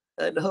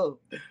 I know.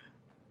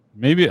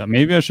 Maybe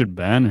I should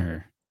ban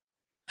her.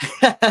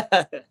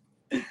 I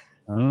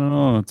don't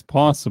know. It's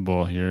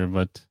possible here,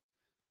 but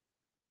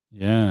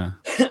yeah.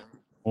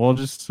 We'll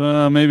just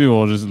maybe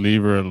we'll just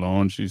leave her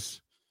alone.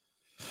 She's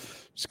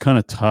kind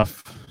of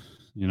tough,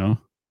 you know.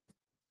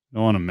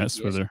 Don't want to mess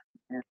with her.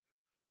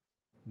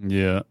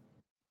 Yeah.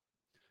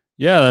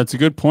 Yeah, that's a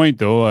good point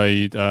though.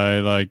 I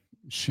like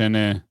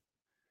Shene.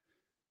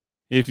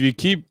 If you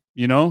keep,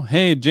 you know,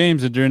 hey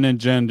James, Jen,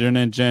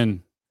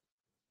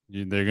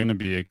 they're gonna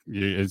be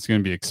it's gonna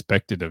be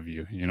expected of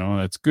you. You know,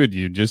 that's good.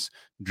 You just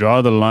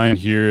draw the line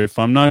here. If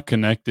I'm not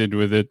connected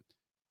with it,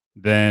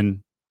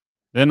 then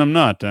I'm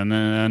not, and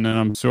then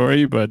I'm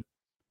sorry, but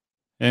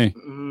hey,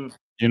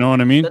 you know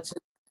what I mean?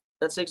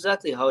 That's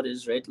exactly how it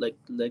is, right?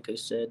 Like I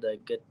said, I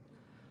get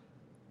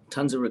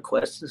tons of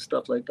requests and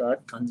stuff like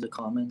that, tons of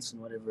comments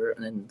and whatever,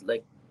 and then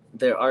like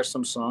there are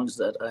some songs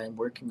that I'm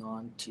working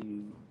on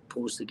to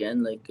post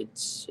again. Like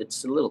it's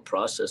a little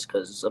process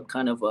because I'm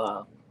kind of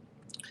what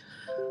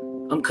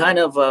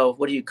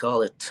do you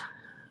call it?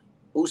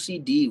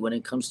 OCD when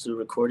it comes to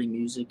recording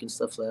music and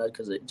stuff like that,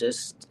 because it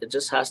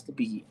just has to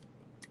be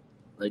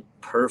like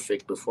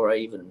perfect before I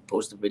even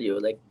post a video.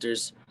 Like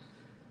there's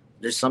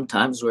some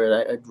times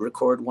where I'd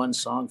record one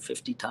song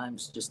 50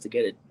 times just to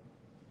get it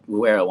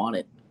where I want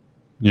it.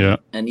 Yeah.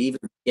 And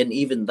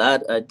even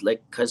that, I'd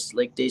like, because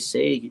like they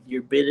say,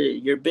 your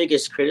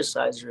biggest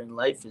criticizer in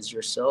life is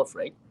yourself,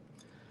 right?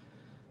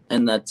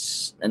 And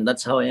that's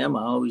how I am.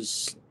 I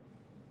always,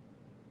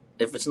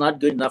 if it's not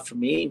good enough for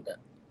me,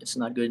 it's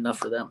not good enough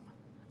for them,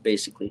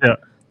 basically. Yeah.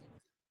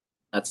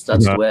 That's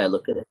the way I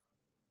look at it.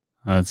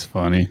 That's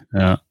funny.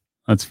 Yeah.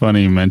 That's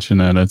funny you mention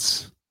that.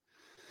 That's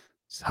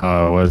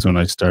how I was when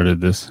I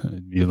started this.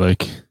 I'd be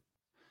like,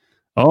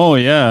 oh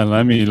yeah,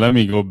 let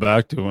me go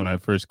back to when I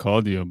first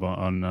called you about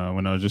when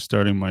I was just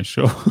starting my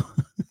show.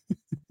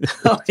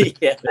 Oh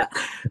yeah,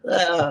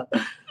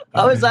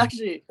 I was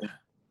actually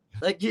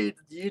like you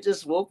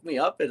just woke me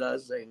up, and I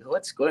was like,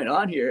 what's going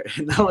on here?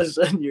 And all of a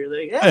sudden you're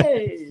like,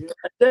 hey,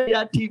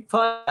 WIT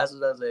podcast,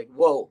 and I was like,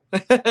 whoa,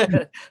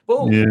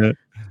 boom. Yeah.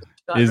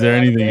 Is there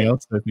anything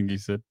else? I think you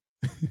said.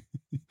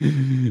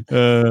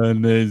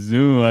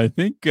 Zoom. I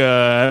think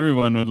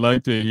everyone would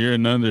like to hear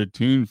another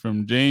tune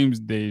from James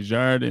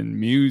Desjardins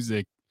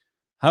Music.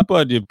 How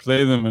about you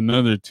play them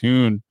another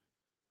tune?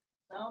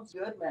 Sounds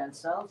good, man.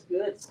 Sounds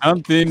good.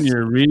 Something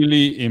you're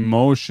really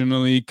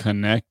emotionally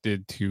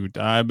connected to.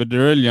 James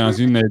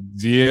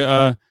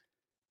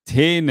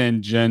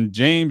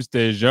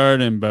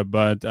Desjardins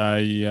but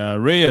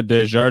Rhea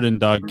Desjardins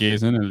dog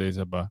gazing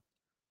Elizabeth.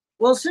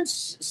 Well,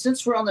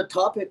 since we're on the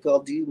topic, I'll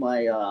do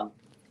my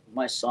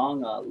my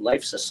song,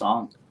 Life's a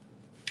Song.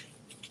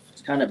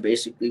 It's kind of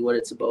basically what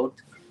it's about.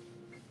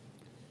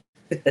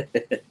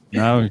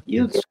 Now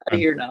you get out of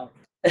here now.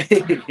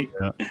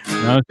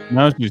 Yeah.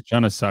 Now she's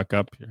trying to suck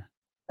up here.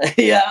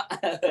 Yeah.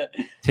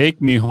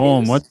 Take Me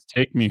Home. What's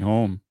Take Me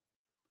Home?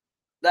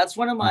 That's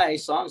one of my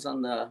songs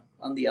on the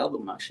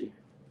album, actually.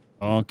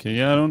 Okay,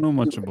 yeah, I don't know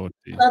much about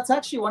these. That's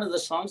actually one of the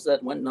songs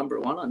that went number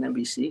 1 on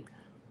NBC.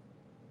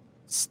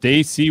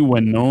 Stacy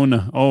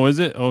Winona. Oh, is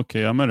it?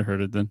 Okay, I might have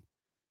heard it then.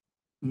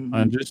 Mm-hmm.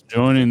 I'm just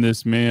joining.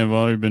 This may have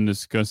already been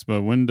discussed,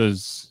 but when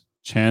does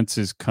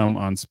Chances come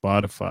on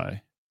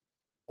Spotify?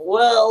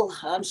 Well,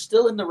 I'm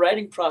still in the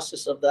writing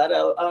process of that.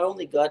 I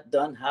only got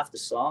done half the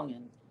song,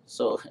 and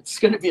so it's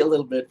going to be a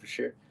little bit for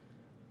sure.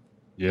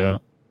 Yeah.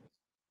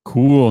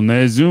 Cool.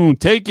 Nezun,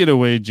 take it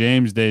away,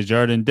 James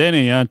Desjardins.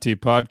 Denianti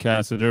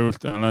podcast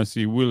unless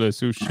you will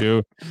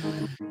show.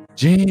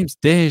 James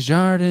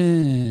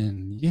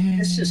Desjardins. Yeah.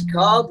 This is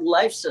called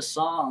Life's a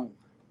Song.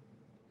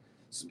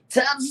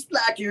 Sometimes it's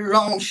like you're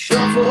on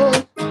shuffle.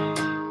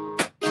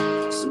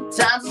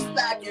 Sometimes it's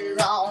like you're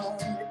on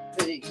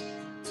repeat.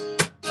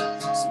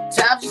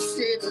 Sometimes you're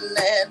sitting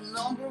at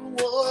number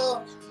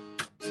 1.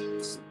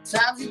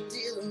 Sometimes you're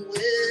dealing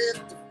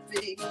with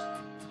defeat.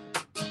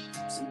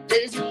 Some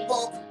days you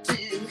bump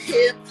into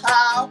hip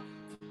hop.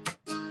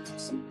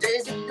 Some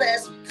days you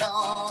blast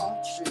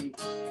country.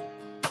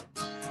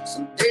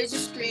 Some days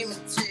you're screaming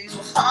to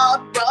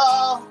hard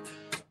rock.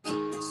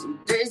 Some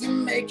days you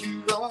make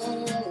your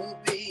own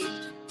beat.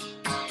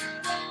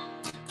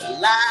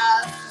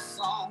 Life's a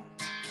song.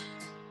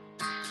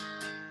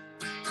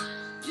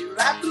 You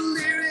write the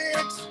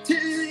lyrics to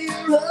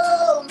your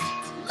own.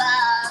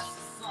 Life's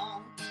a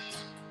song.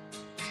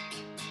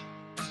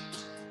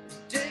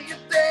 Do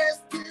your best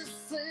to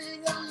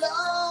sing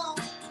along.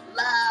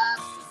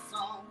 Life's a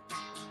song.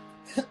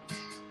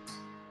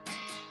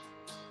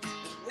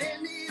 When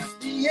it's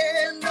the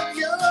end of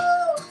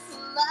yours,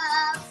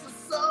 life's a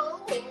song.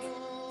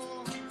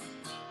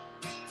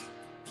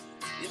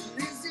 Your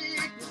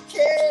music will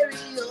carry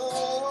on.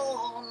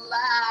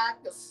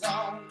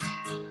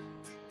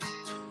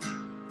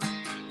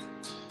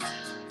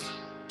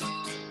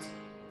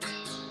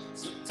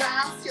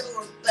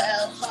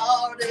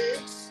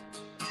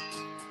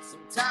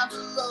 a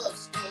love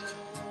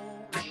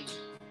story.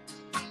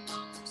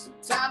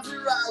 Sometimes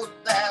they're all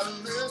about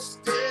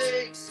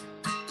mistakes.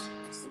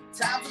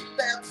 Sometimes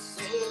about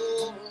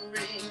soul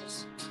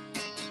rings.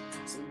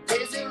 Some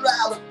days they're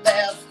all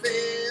about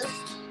fears.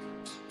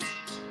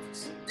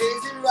 Some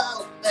days they're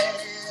all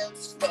about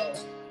slow.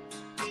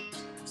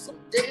 Some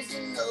days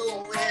you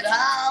know it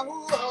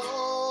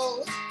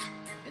all,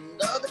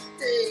 and other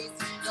days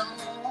you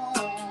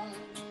don't.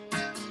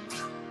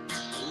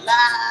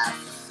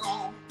 Life's a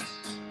song.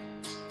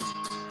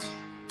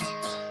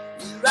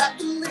 You write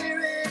the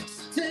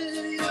lyrics to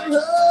your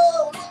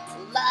own.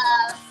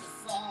 Life's a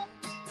song.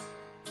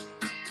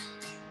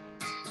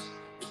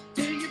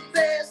 Do your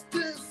best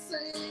to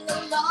sing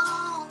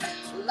along.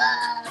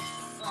 Life's a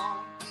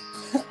song.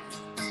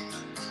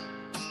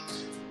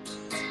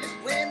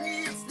 And when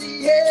it's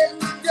the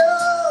end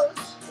goes,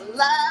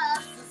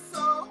 life's a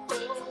song.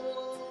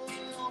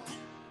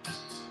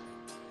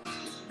 The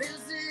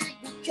music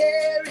will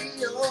carry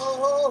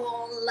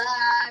on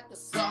like a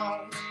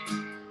song.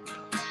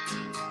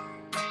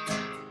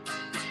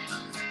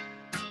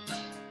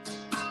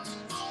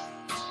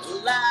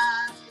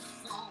 Like a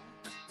song.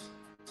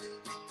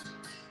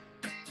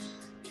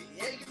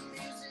 Yeah, your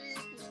music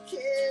will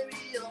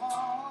carry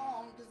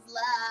on, 'cause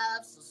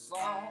life's a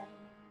song.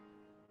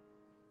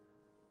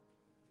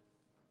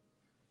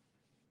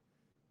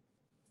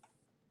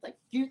 Thank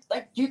you,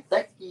 thank you,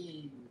 thank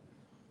you.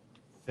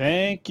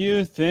 Thank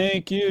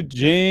you,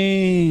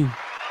 James.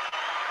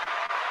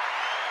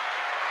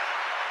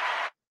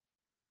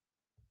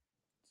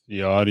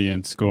 The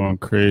audience going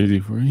crazy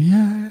for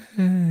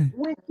Wicked,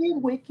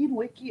 wicked,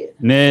 wicked.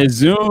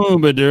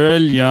 Nezum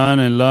Baderlian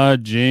and La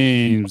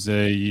James.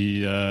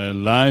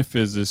 Life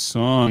is a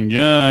song.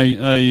 Yeah,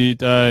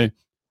 I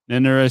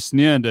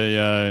interesting.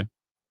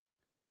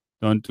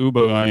 Don't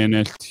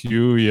ubagayan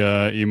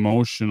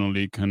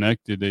emotionally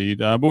connected.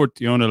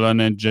 Abort yon la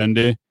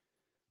negende.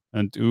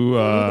 And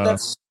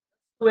That's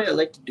the way I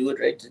like to do it,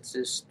 right? It's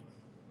just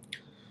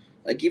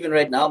like even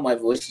right now, my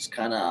voice is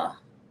kind of,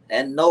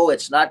 and no,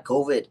 it's not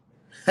COVID.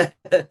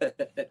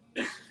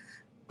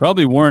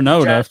 probably worn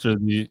out after a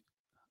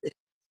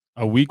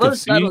week of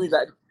it's not seeing. only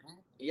that.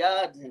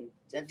 Yeah,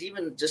 and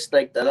even just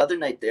like that other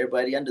night there,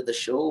 by the end of the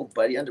show,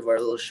 by the end of our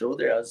little show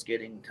there, I was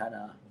getting kind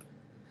of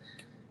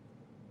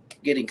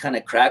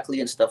crackly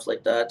and stuff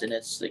like that, and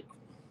it's like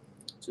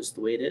just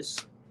the way it is.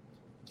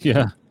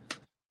 Yeah.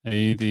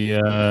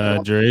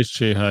 The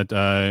Jereche had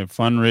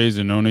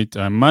fundraiser on it.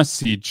 I must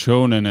see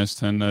Chonen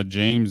and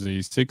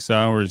James. 6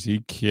 hours.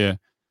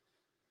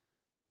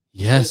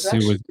 Yes,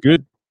 it was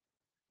good.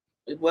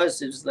 It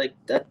was like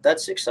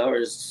that 6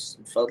 hours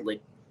felt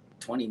like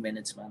 20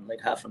 minutes, man. Like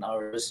half an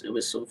hour. It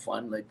was so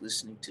fun, like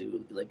listening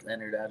to like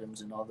Leonard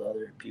Adams and all the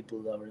other people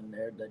that were in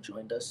there that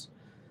joined us.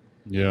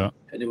 Yeah,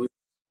 and it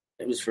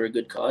was for a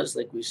good cause,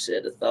 like we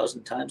said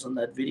 1,000 times on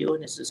that video,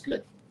 and it's just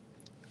good.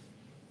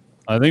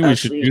 I think we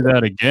should do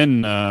that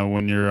again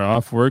when you're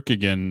off work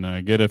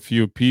again. Get a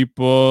few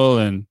people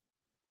and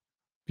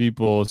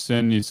people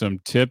send you some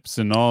tips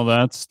and all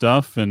that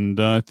stuff. And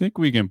I think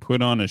we can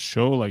put on a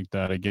show like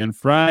that again.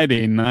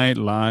 Friday Night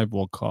Live,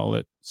 we'll call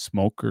it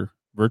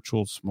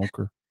Virtual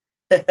Smoker.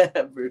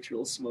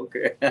 Virtual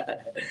Smoker.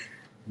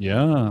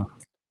 Yeah.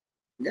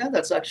 Yeah,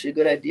 that's actually a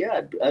good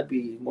idea. I'd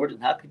be more than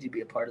happy to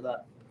be a part of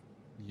that.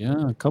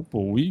 Yeah, a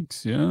couple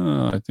weeks.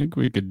 Yeah, I think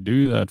we could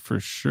do that for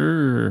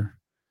sure.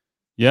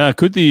 Yeah,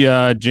 could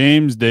the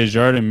James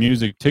Desjardins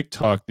music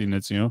TikTok thing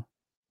that's, Yeah,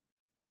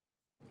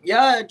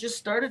 I just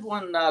started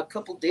one a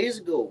couple days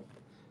ago.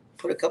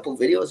 Put a couple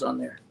videos on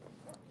there.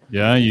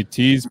 Yeah, you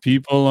tease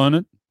people on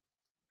it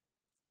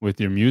with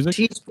your music?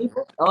 Tease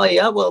people? Oh,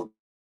 yeah, well,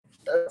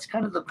 that's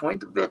kind of the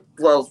point of it.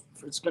 Well,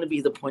 it's going to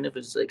be the point of it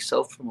is like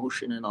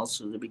self-promotion, and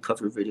also there'll be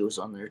cover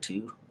videos on there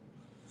too.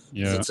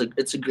 Yeah.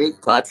 It's a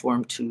great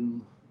platform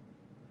to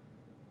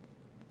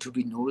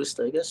be noticed,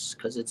 I guess,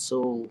 because it's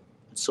so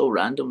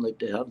random. Like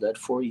they have that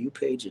For You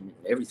page and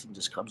everything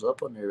just comes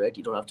up on there, right?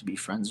 You don't have to be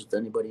friends with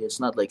anybody. It's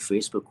not like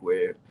Facebook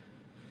where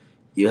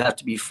you have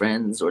to be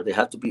friends or they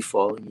have to be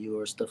following you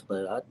or stuff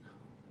like that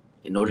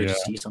in order to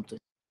see something.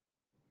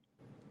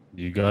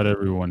 You got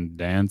everyone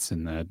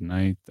dancing that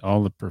night,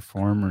 all the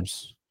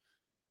performers.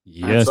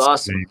 Yes, that's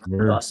awesome.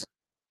 Awesome.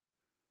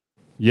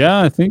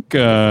 Yeah, I think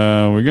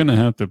we're gonna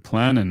have to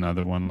plan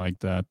another one like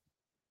that.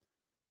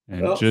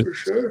 And for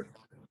sure.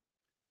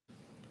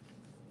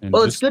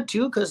 Well, it's good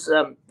too because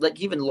like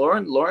even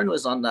Lauren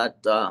was on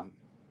that.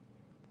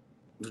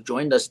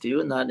 Joined us too,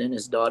 and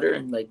his daughter,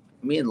 and like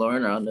me and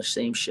Lauren are on the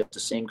same shift,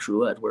 the same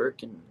crew at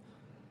work, and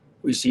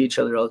we see each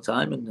other all the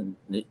time, and then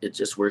it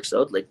just works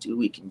out. Like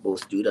we can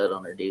both do that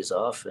on our days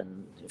off,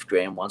 and if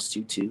Graham wants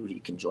to too, he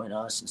can join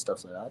us and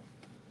stuff like that.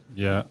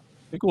 Yeah,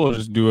 I think we'll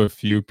just do a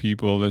few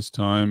people this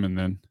time, and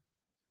then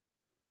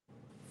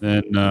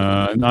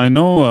I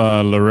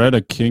know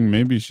Loretta King.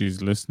 Maybe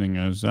she's listening.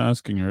 I was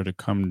asking her to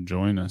come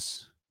join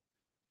us.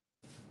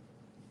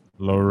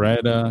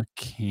 Loretta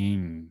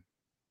King.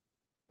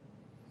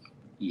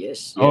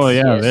 Yes. Oh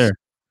yeah, yes.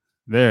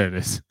 there it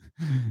is.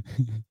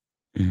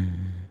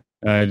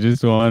 I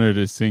just want her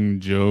to sing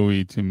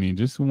Joey to me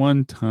just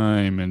one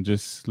time and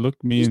just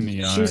look me in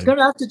the She's eye.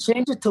 gonna have to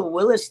change it to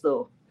Willis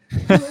though.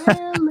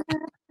 Willis,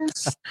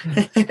 let's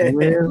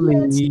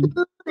Willie.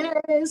 do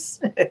this.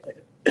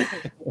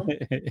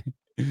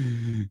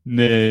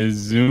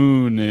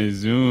 Nezu,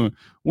 Nezu.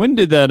 When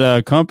did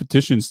that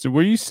competition start?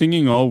 Were you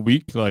singing all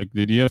week? Like,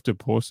 did you have to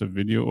post a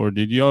video or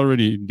did you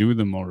already do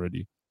them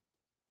already?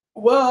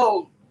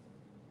 Well,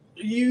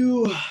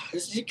 you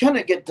kind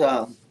of get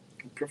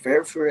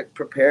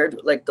prepared.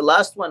 Like the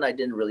last one, I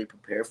didn't really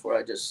prepare for.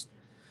 I just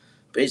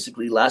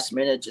basically last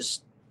minute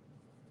just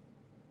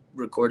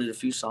recorded a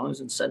few songs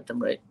and sent them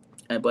right.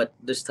 But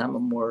this time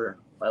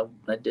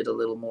I did a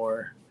little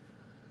more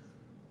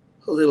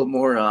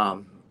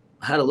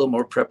had a little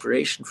more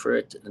preparation for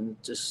it, and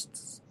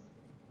just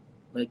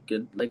like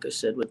I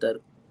said, with that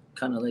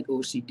kind of like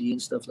OCD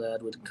and stuff like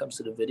that, when it comes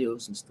to the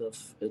videos and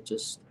stuff, it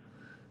just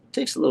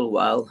takes a little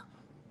while.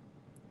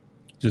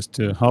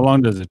 How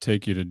long does it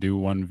take you to do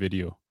one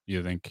video,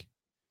 you think?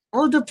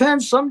 Well, it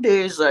depends. Some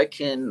days I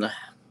can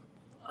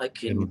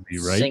It'll be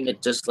right. sing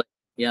it just like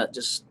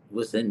just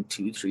within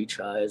 2-3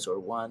 tries or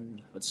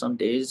one. But some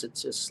days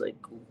it's just like,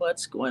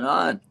 what's going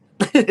on?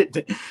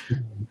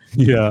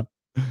 Yeah.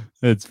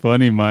 It's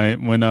funny.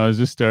 When I was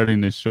just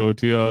starting the show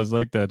too, I was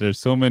like that. There's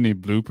so many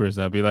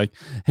bloopers. I'd be like,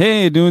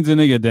 "Hey, doing the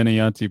nigga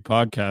Deniyati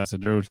podcast."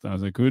 I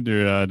was like, "Who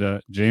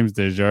did James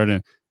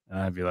Desjardins?" And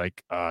I'd be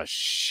like, "Oh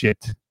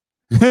shit,"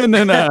 and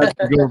then I had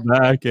to go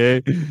back.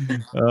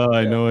 Oh,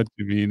 I know what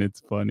you mean. It's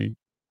funny.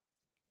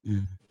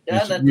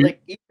 Yeah, that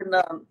like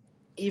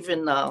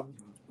even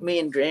me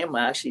and Graham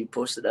actually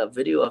posted a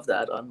video of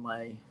that on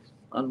my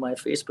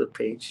Facebook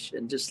page,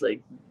 and just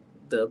like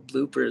the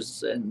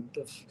bloopers and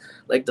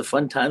the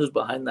fun times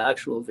behind the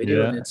actual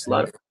video, and it's a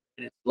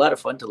lot of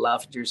fun to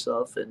laugh at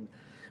yourself. And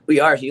we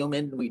are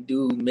human; we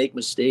do make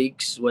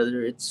mistakes,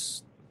 whether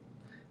it's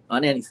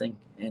on anything.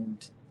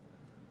 And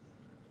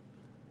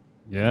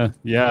yeah,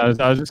 I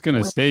was just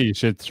gonna say you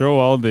should throw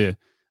all the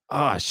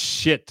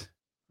shit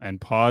and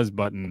pause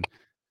button,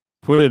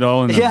 put it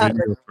all in the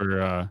video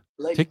for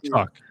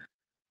TikTok.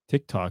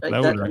 TikTok, like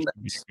that would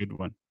actually be a good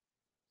one.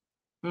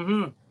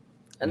 Mm-hmm.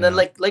 And then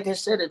like I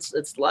said, it's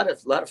a lot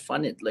of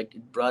fun. It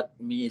brought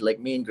me, like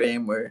me and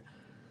Graham were,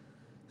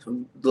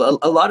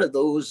 a lot of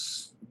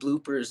those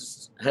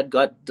bloopers had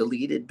got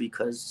deleted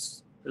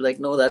because they're like,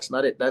 no, that's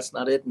not it,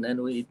 and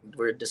then we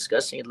were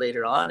discussing it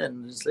later on,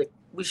 and it's like,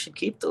 we should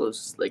keep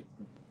those. Like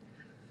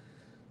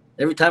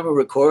every time we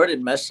record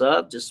and mess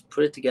up, just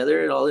put it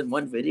together all in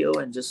one video,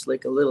 and just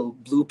like a little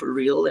blooper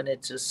reel, and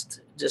it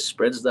just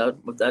spreads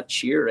out with that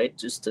cheer, right?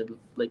 Just to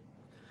like,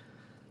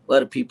 a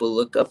lot of people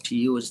look up to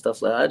you and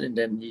stuff like that, and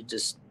then you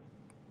just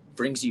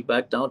brings you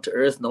back down to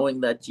earth,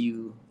 knowing that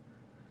you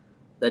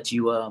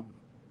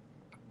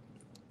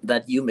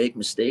make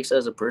mistakes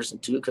as a person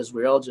too, because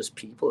we're all just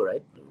people,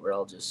 right? We're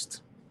all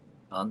just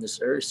on this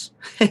earth.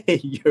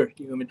 You're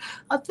human.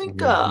 I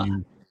think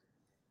I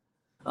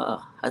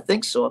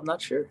think so. I'm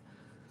not sure.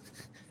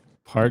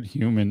 Part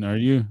human, are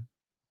you?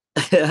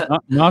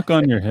 Knock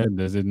on your head.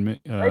 Does it?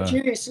 Right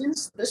here, you see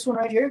this one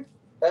right here?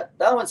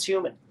 That one's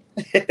human.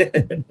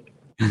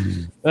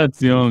 That's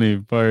the only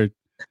part.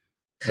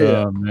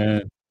 Oh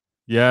man,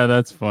 yeah,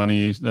 that's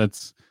funny.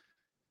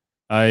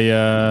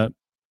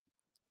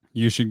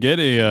 You should get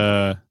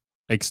a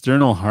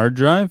external hard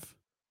drive.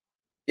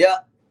 Yeah.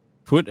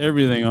 Put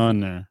everything on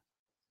there.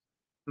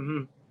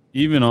 Mm-hmm.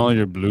 Even all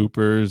your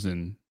bloopers,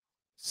 and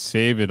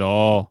save it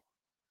all.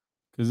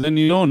 Because then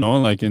you don't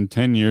know, like in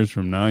 10 years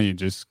from now, you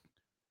just,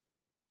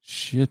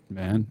 shit,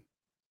 man,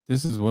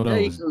 this is what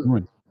I was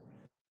doing.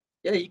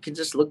 Yeah, you can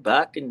just look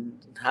back and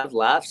have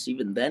laughs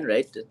even then,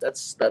 right?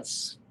 That's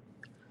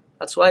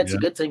why it's a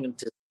good thing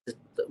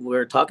that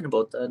we're talking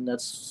about that, and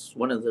that's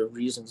one of the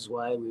reasons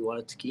why we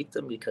wanted to keep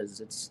them,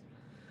 because it's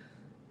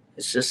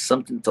just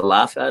something to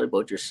laugh at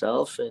about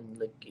yourself. And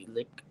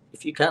like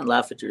if you can't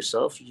laugh at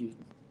yourself,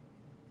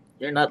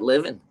 you're not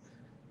living.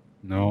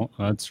 No,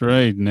 that's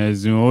right.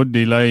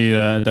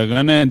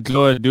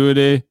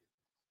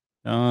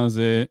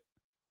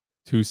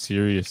 Too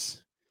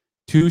serious.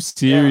 Too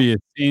serious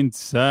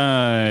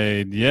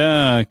inside.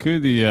 Yeah,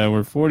 Kudi,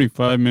 we're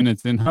 45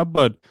 minutes in. How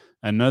about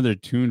another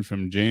tune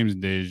from James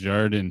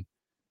Desjardins?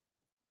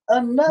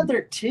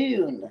 Another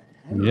tune.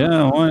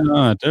 Yeah, why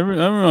not?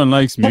 Everyone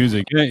likes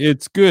music.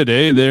 It's good,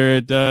 eh? There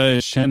at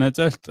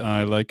Shenatelt.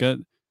 I like it.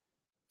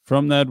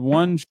 From that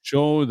one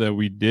show that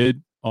we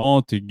did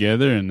all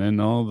together, and then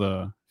all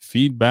the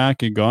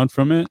feedback it got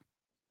from it.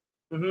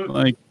 Mm-hmm.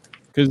 Like,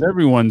 because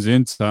everyone's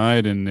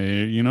inside, and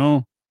they,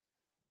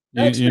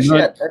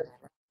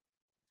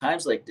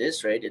 times like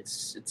this, right?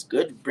 It's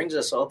good. It brings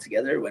us all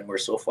together when we're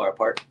so far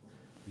apart.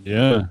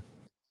 Yeah.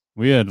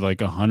 We had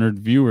like 100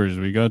 viewers.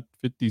 We got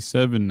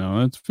 57 now.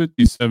 That's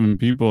 57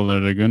 people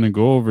that are going to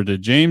go over to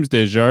James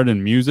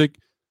Desjardins Music,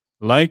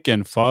 like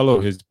and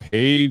follow his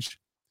page.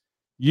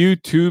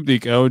 YouTube, the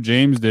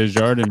James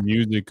Desjardins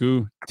Music.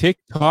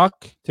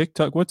 TikTok,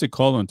 what's it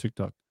called on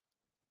TikTok?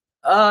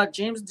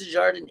 James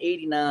Desjardins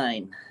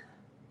 89.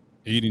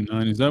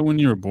 89. Is that when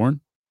you were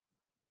born?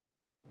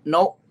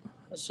 No,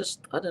 it's just,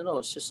 I don't know.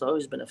 It's just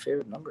always been a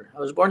favorite number. I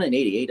was born in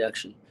 '88,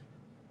 actually.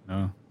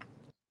 No.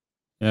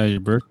 Yeah,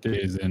 your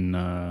birthday is in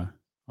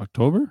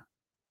October?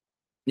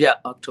 Yeah,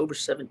 October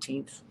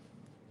 17th.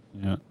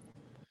 Yeah.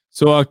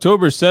 So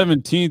October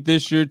 17th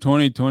this year,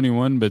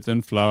 2021,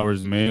 Bethan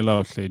Flowers Mail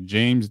out St.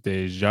 James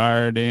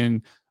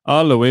Desjardins,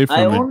 all the way I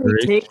from only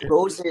take Immigration.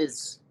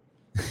 roses.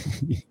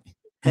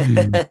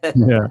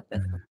 Yeah.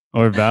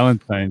 Or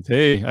Valentine's.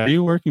 Hey, are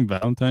you working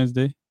Valentine's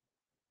Day?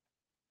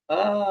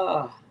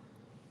 Ah,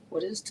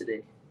 what is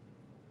today?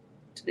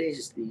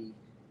 Today's the.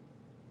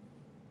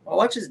 My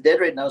watch is dead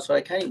right now, so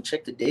I can't even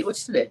check the date.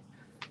 What's today?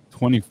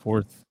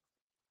 24th.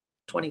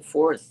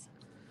 24th.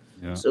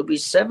 Yeah. So it'll be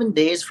 7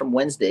 days from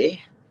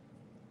Wednesday.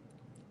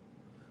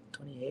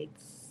 28th.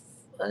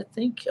 I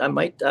think I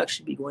might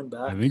actually be going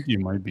back. I think you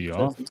might be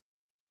off.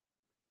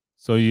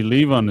 So you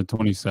leave on the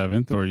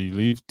 27th or you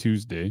leave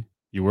Tuesday.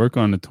 You work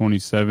on the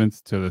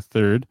 27th to the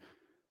 3rd.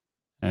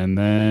 And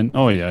then,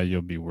 oh yeah,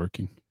 you'll be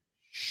working.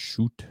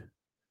 Shoot.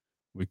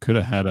 We could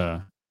have had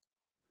a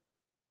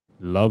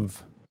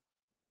love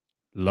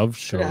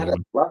show Had with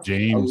a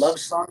James. love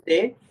song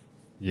day.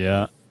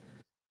 Yeah.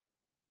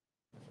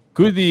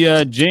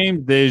 Kudi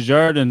James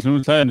Desjardins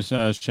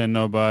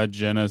Shenoba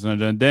Jenas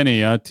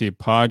Deniati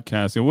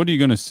podcast. What are you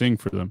gonna sing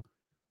for them?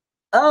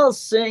 I'll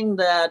sing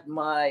that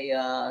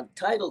my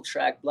title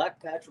track,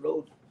 Black Patch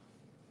Road.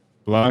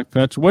 Black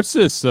Patch. What's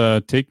this?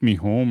 Take Me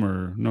Home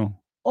or no?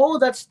 Oh,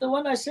 that's the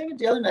one I sang it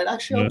the other night.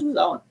 Actually, I'll do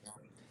that one.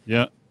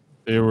 Yeah.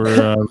 They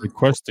were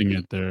requesting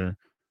it there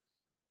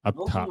up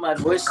Hopefully top. my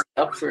voice is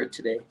up for it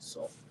today.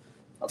 So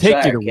I'll Take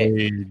try, it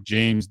away,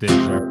 James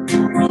Desjardins.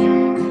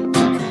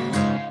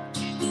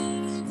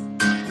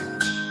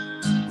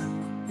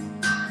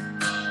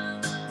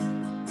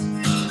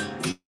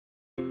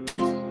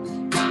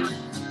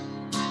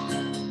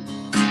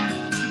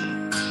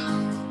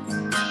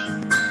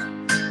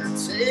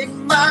 Take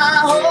my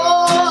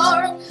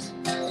heart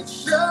and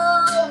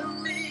show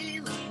me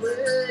the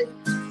way,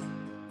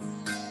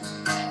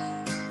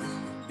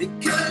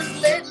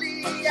 because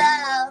lately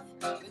I've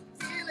been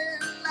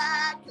feeling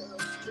like a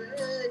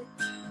stray,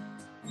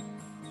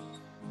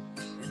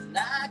 and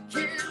I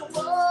can't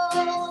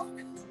walk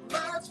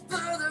much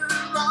further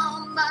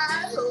on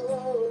my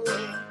own.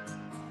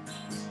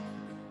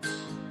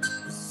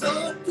 So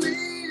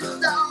please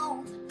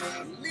don't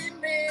leave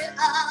me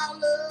all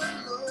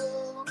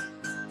alone.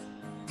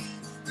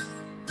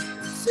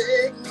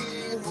 Take me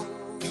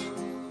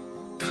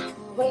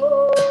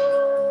home,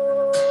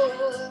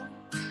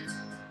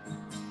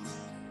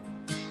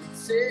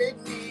 take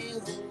me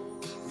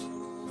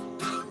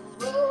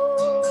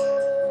home.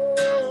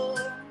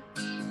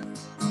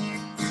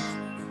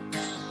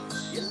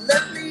 You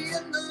left me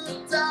in the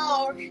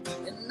dark,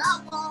 and I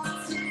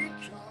want to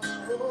come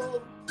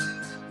home.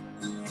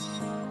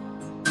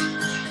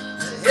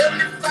 Help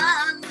me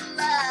find the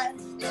light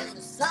in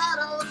the side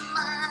of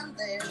mine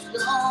that's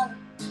gone.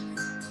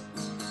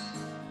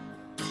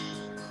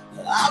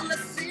 All I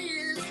see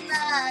is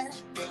night,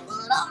 but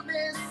I'm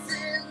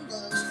missing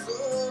the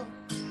sun.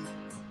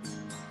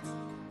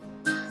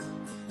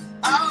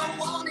 All I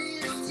want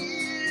is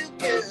you,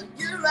 girl.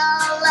 You're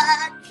all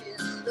I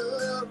can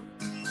love.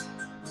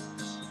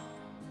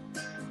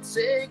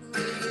 Take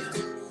me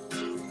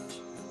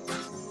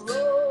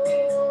home.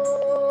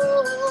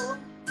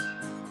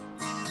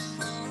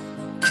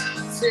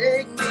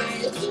 Take me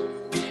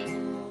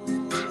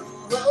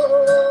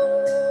home.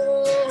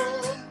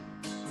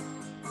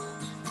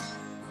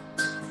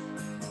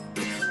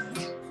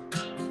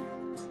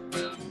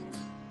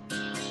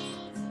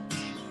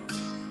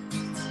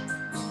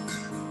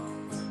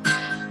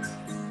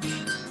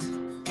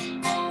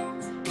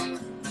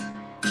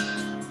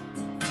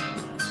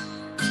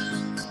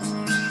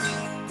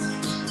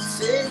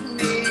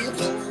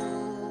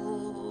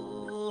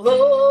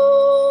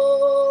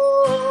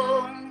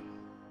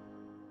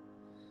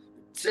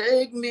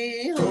 Take me home. Take me home. Take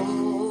me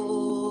home.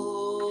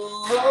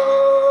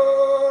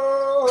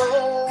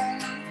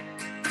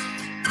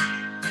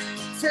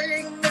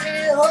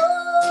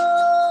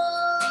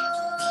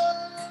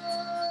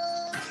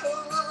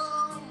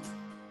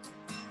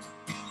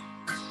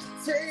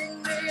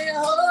 Take me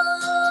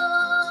home.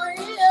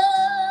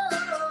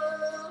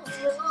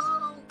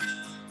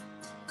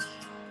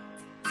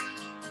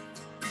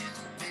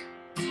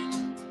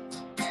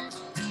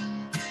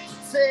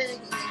 Take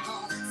me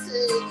home, take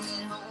me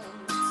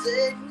home,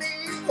 take me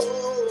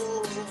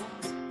home.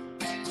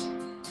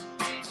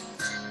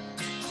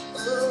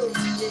 Oh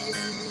yeah,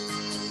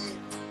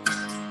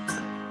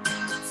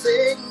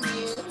 take me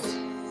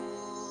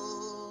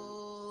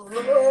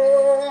home.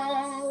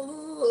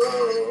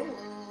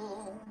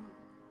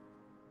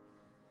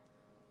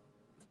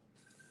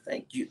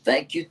 Thank you,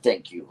 thank you,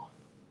 thank you.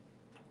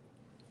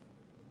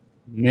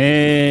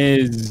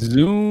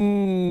 Nezu.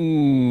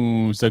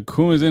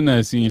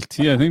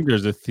 I think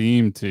there's a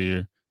theme to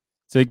your.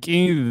 It's like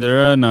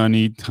either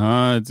nani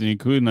tads and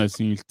could not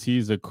see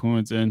the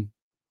coins in.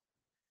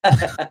 All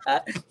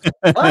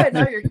right,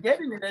 now you're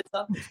getting it.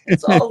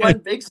 It's all one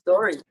big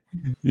story.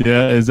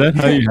 Yeah, is that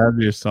how you have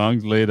your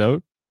songs laid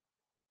out?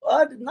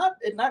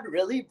 Not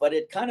really, but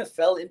it kind of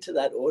fell into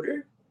that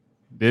order.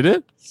 Did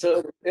it?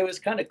 So it was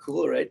kind of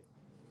cool, right?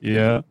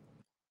 Yeah.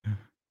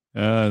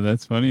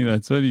 That's funny.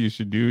 That's what you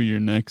should do your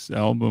next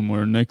album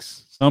or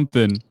next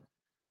something.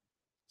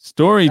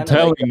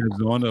 Storytelling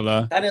is one of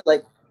the. Kind of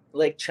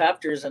like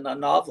chapters in a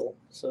novel.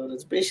 So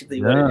that's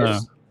basically what it Yeah,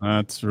 is.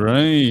 that's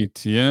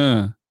right.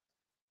 Yeah.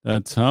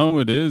 That's how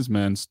it is,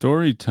 man.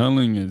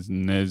 Storytelling is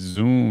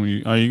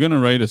Nezun. Are you gonna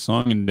write a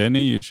song in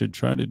Denny? You should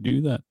try to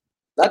do that.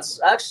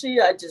 That's actually,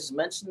 I just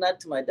mentioned that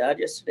to my dad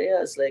yesterday. I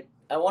was like,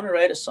 I want to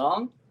write a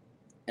song,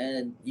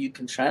 and you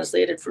can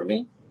translate it for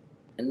me,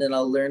 and then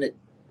I'll learn it.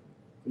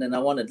 And then I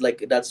wanted,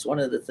 like, that's one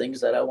of the things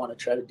that I want to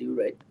try to do,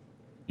 right?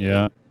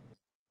 Yeah,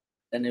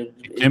 And it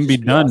can be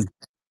done. Awesome.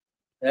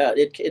 Yeah,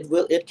 it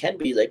can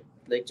be like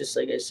just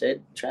like I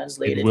said,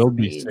 translate it will for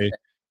be me. safe.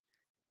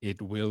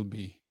 It will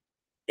be.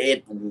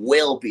 It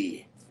will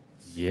be.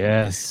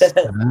 Yes,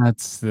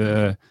 that's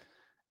the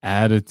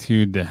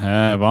attitude to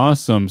have.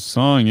 Awesome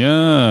song.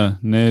 Yeah.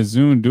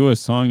 Nezun, do a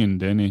song in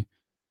Denny.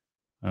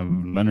 A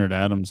Leonard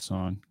Adams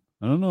song.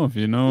 I don't know if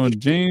you know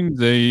James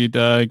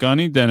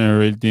Gani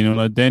Denner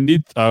Dino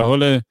Dendit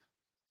Hole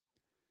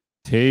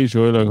Te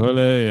Jola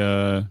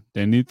Hole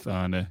Dendit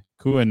on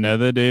Ku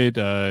another date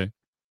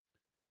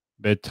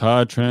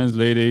Beta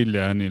translated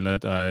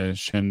Lanilat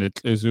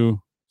Shendit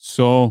Izu.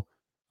 So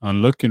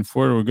I'm looking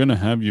forward. We're gonna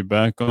have you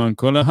back on.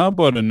 Kola, how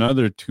about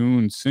another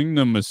tune? Sing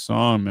them a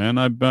song, man.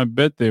 I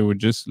bet they would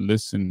just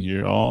listen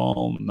here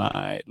all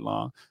night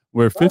long.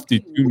 We're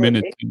 52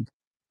 minutes in.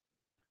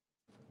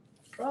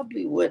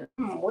 Probably would.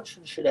 What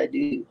should I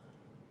do?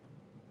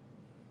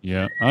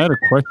 Yeah, I had a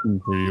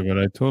question for you, but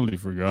I totally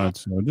forgot.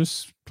 So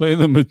just play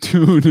them a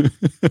tune.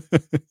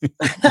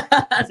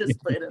 Just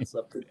play them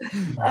something.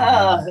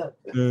 I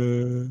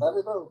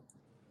don't know.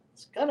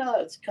 It's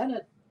kind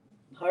of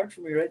hard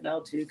for me right now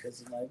too,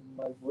 because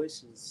my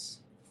voice is,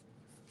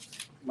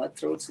 my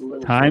throat's a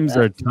little. Times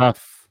are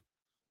tough.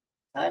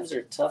 Times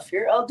are tough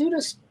here. I'll do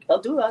this.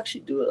 I'll do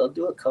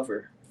a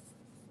cover.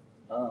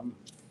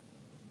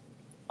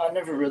 I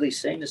never really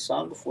sang the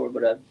song before,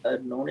 but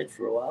I've known it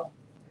for a while.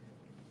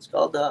 It's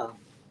called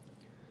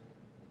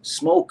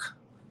 "Smoke"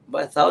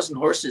 by 1,000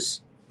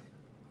 Horses.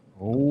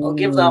 Oh, I'll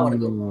give that one a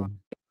go.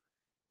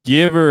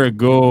 Give her a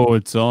go.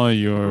 It's all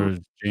yours,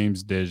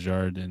 James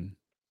Desjardins.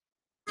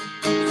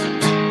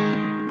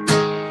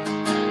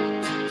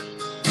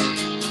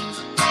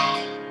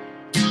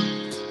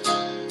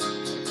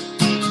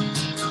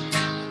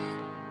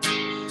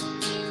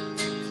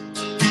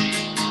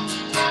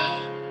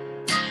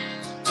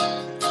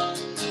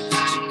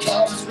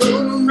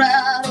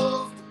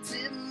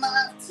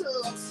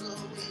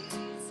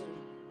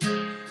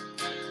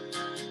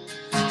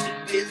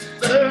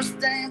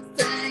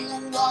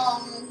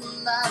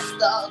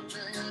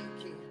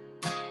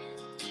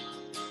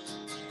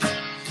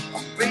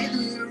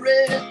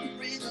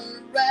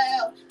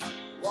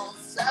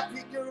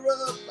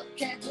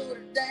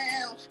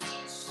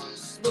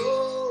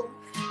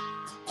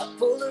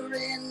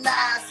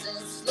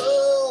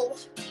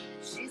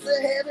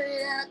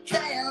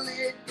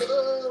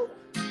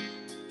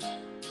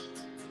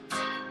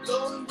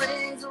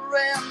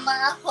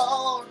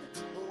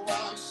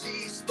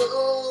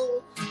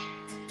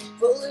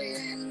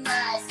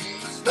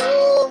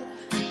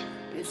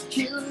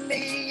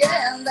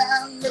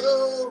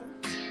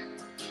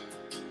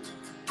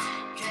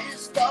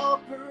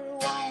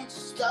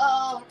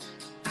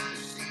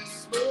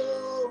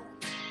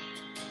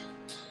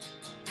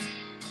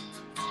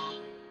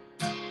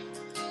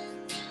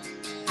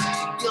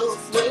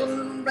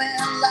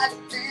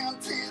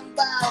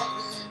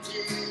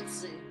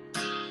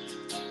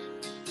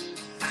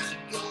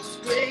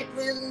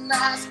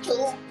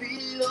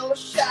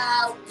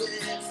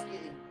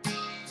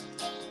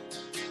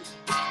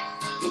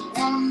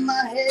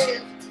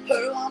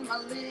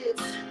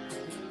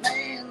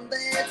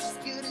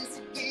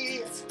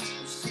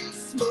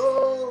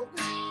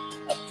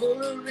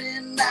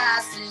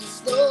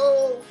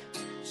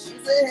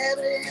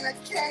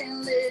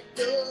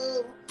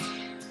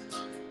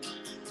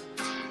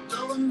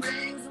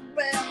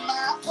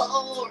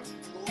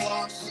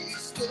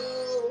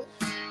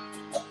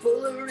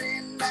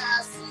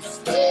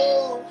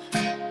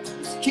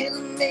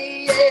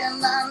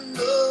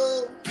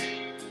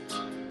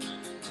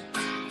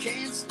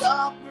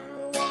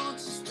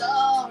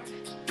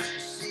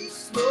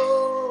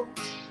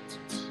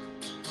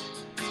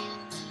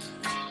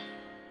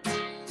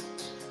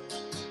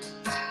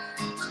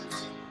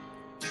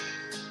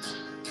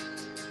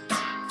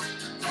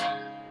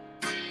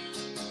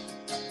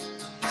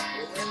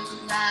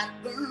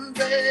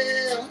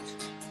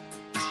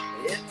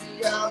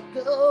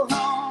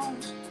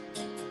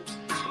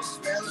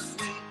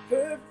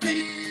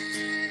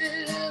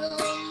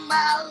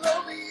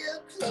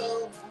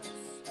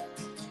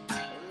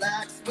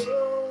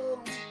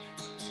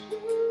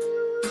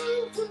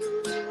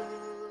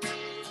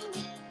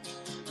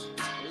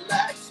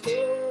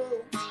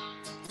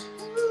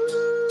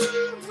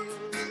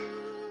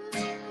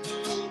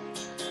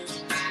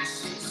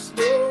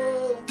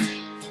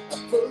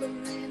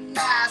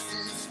 Nice.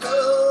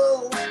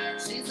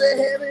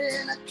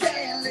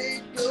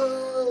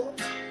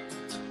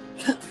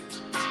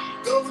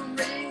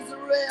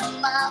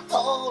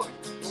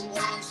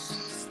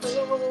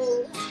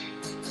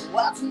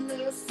 Watching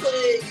her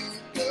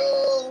face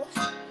go,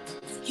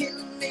 it's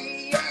killing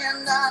me,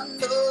 and I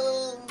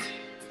know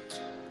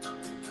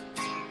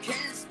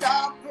can't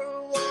stop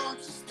her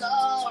once she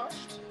starts.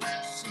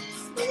 She's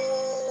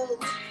slow.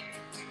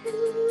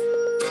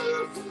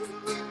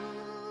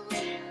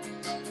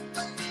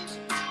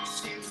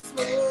 She's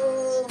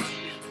slow.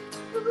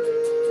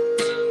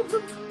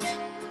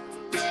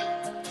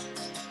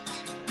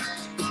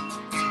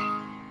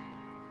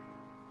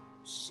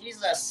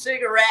 She's a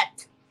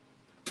cigarette.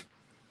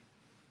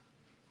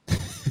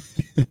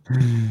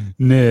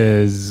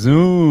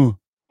 Nezu.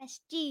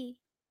 SG.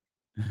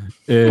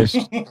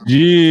 SG.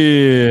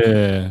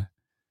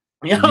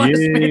 You know, it's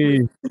made Yay.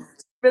 me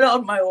spit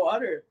out my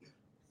water.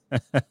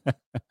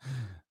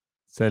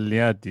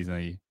 Saliati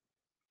aí.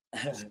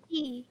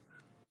 SG.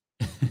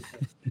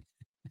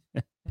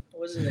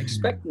 Wasn't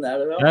expecting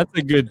that at all. That's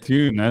a good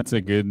tune. That's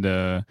a good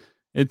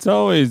it's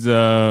always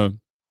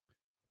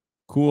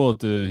cool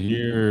to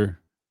hear,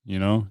 you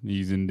know,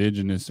 these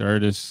indigenous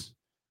artists,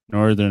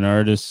 northern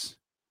artists,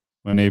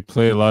 when they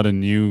play a lot of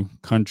new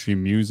country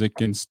music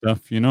and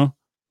stuff, you know.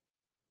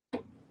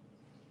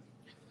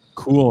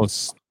 Cool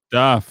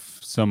stuff.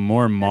 Some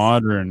more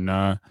modern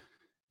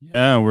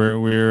yeah,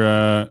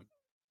 we're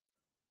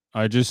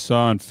I just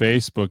saw on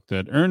Facebook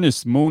that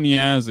Ernest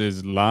Muniz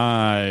is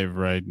live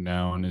right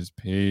now on his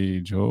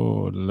page.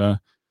 Oh,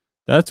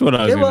 that's what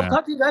I was Okay, well, gonna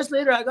talk to you guys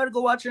later. I gotta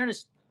go watch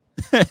Ernest.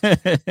 ask.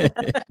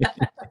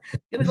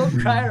 Gonna go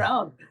cry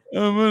around.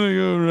 I'm gonna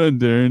go run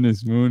to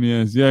Ernest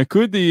Muniz. Yeah,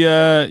 could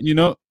the you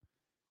know,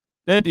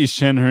 that is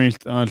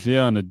Shenhurst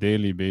on a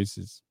daily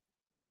basis.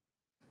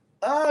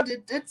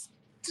 It's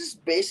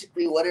just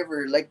basically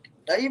whatever. Like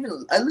I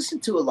listen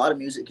to a lot of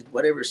music.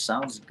 Whatever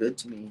sounds good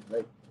to me.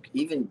 Like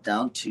even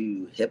down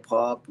to hip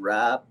hop,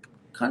 rap,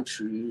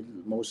 country,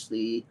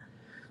 mostly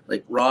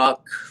like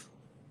rock,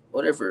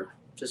 whatever.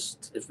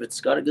 Just if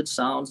it's got a good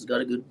sound, it's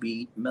got a good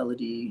beat,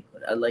 melody,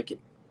 I like it.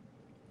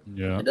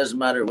 Yeah. It doesn't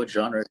matter what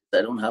genre.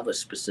 I don't have a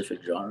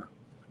specific genre.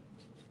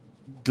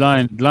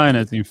 Line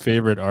as your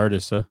favorite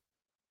artist, huh?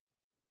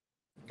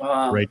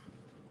 Right.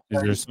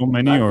 Is there so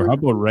many, or how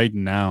about right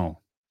now?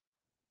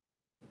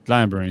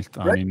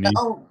 Right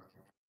now,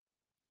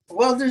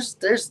 well, there's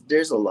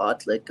a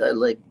lot. Like I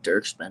like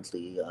Dierks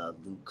Bentley,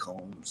 Luke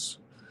Combs,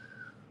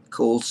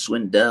 Cole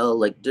Swindell.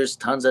 Like there's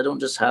tons. I don't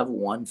just have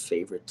one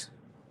favorite.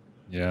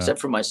 Yeah. Except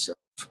for myself.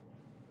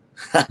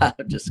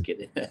 I'm just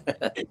kidding.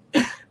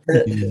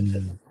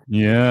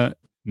 Yeah.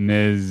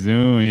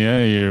 Nezu,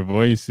 yeah, your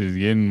voice is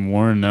getting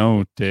worn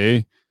out,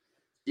 eh?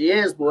 She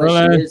is, boy.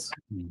 Well, she is.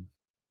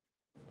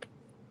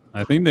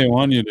 I think they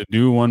want you to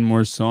do one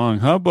more song.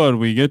 How about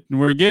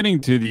we're getting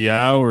to the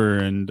hour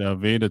and of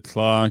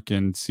 8:00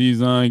 and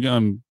season.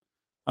 I'm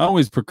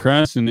always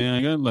procrastinating.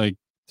 I got like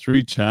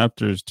 3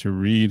 chapters to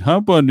read. How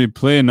about we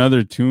play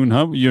another tune?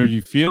 Are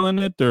you feeling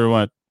it or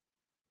what?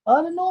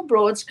 I don't know,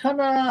 bro. It's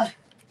kind of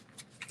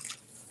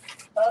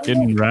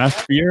getting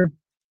raspier.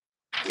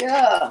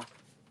 Yeah,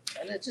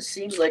 and it just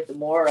seems like the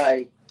more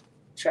I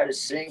try to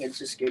sing, it's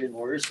just getting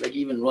worse. Like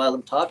even while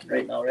I'm talking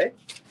right now, right?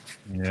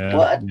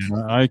 Yeah,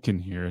 I can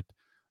hear it.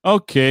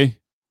 Okay,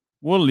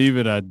 we'll leave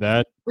it at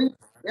that.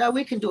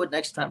 We can do it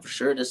next time for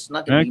sure. This is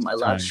not going to be my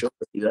last show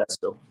with you guys,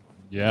 though.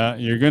 Yeah,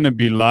 you're going to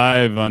be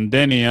live on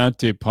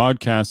Deniate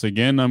podcast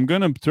again. I'm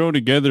going to throw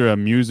together a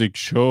music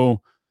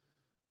show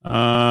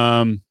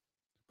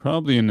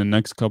probably in the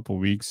next couple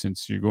of weeks,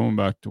 since you're going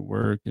back to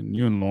work, and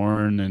you and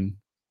Lauren and,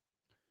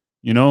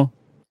 you know,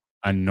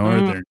 a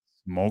northern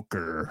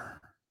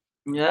smoker.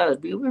 Yeah,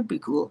 it'd be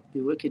cool. It'd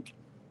be wicked.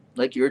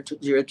 Like you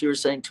were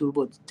saying too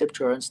about tip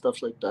jar and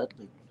stuff like that.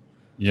 Like,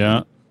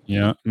 yeah.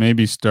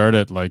 Maybe start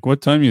at like, what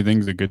time do you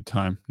think is a good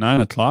time?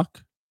 9:00?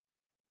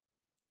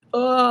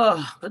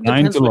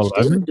 9 to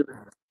 11.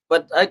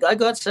 But I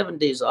got 7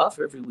 days off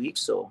every week,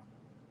 so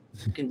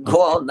you can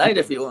go all night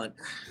if you want.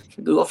 You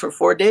can go for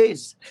 4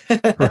 days.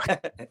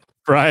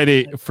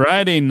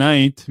 Friday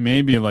night,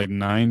 maybe like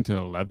 9 to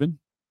 11.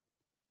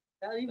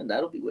 Yeah, even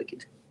that'll be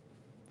wicked.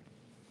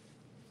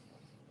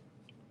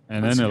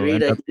 And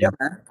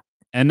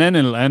then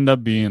it'll end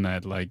up being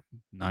at like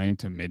 9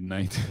 to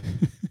midnight.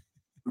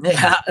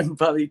 Yeah, and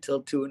probably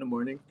till 2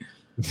 a.m.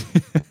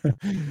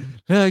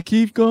 Yeah,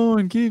 keep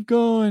going.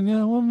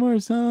 Yeah, one more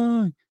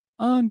song.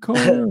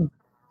 Encore.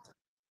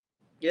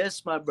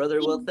 Yes, my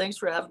brother. Well, thanks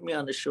for having me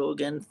on the show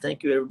again.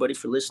 Thank you, everybody,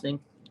 for listening.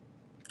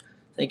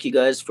 Thank you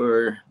guys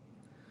for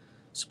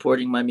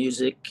supporting my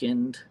music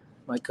and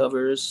my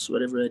covers,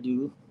 whatever I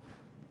do.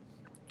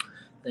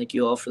 Thank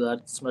you all for that.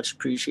 It's much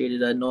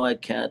appreciated. I know I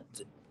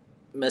can't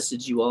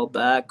message you all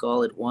back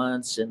all at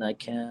once, and I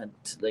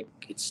can't, like,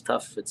 it's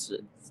tough.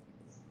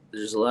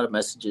 There's a lot of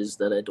messages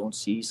that I don't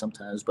see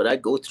sometimes, but I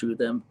go through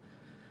them,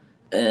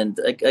 and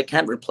I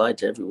can't reply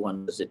to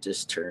everyone because it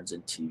just turns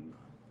into,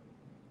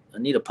 I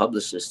need a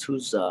publicist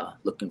who's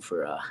looking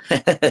for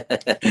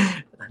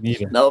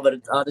No,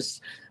 but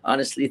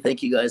honestly,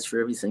 thank you guys for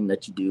everything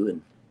that you do,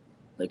 and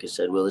like I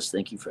said, Willis,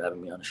 thank you for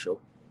having me on the show.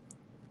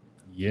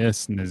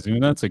 Yes, Nezu,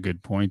 that's a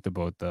good point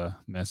about the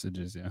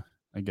messages. Yeah,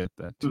 I get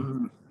that too.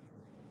 Mm-hmm.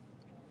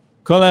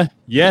 Kola,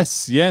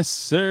 yes,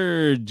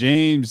 sir.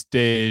 James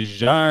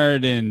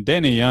Desjardins,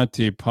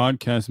 Deniyati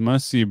podcast.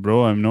 Must see,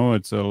 bro. I know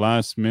it's a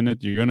last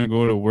minute. You're gonna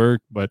go to work,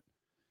 but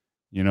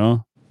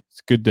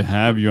it's good to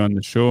have you on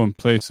the show and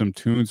play some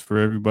tunes for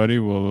everybody.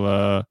 We'll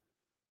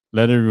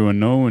let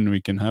everyone know when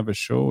we can have a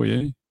show.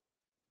 Yeah.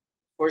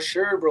 For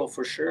sure, bro.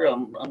 For sure.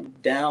 I'm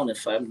down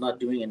if I'm not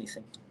doing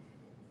anything.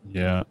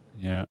 Yeah.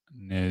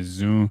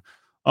 Nezu.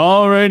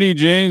 Alrighty,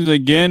 James.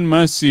 Again,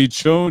 must see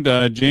show.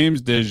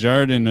 James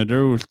Desjardins. No,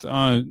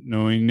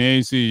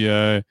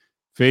 Inesi.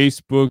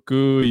 Facebook,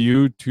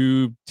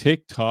 YouTube,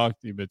 TikTok.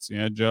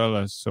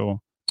 So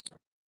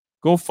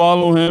go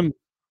follow him.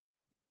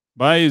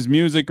 Buy his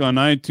music on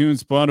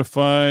iTunes,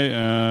 Spotify,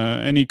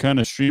 any kind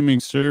of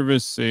streaming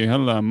service. Say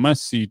hello,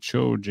 must see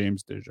show.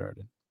 James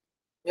Desjardins.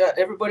 Yeah.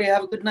 Everybody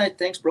have a good night.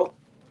 Thanks, bro.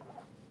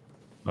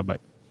 Bye-bye.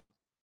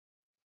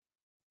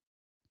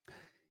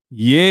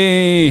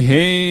 Yay,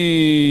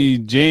 hey,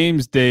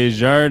 James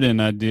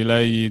Desjardins,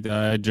 Adelaide,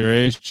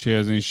 Jaresh,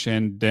 in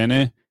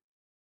Shendene,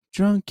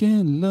 drunk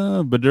in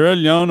love, but they're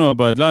all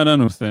about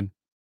nothing.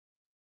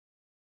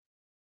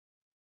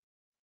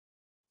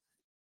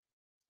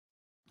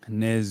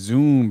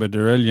 Nezum, but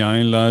they're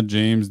all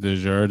James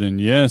Desjardins.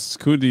 Yes,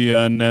 could the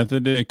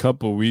a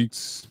couple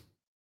weeks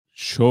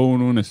show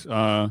known as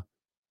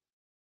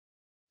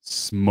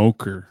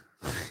smoker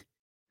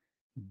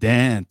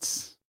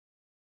dance.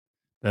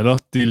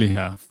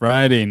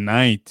 Friday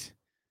night.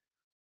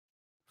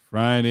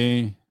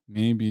 Friday,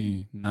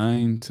 maybe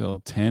 9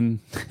 till 10.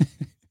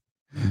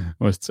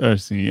 What's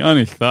RC?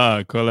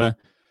 Anita, Kola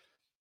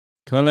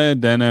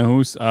Dana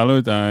who's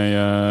alut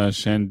I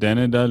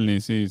Shandana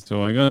Nisi.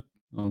 So I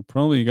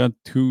probably got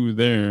 2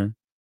 there.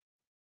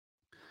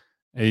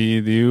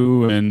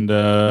 ADU and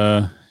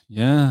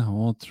yeah,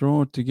 we'll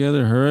throw it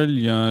together. Hurl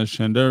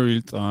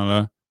Shandaril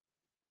Tala.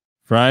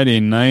 Friday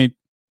night.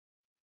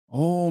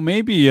 Oh,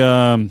 maybe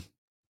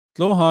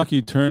slow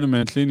hockey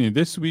tournament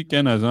this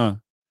weekend as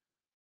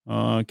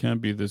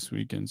can't be this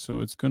weekend,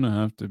 so it's gonna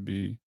have to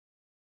be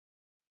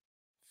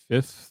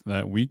 5th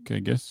that week, I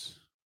guess.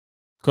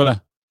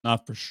 Kola,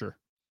 not for sure.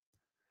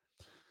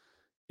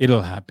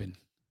 It'll happen.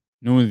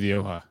 No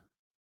idea.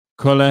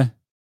 Kola,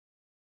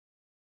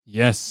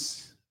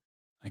 yes.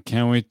 I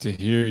can't wait to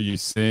hear you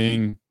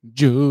sing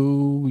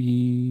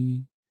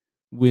Joey,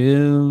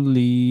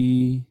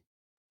 Willie,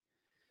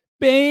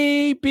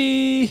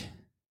 baby.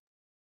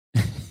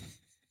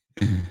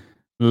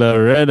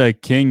 Loretta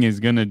King is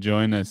gonna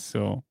join us,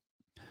 so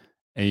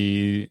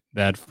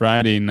that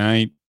Friday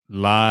night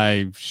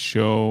live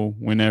show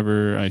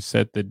whenever I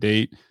set the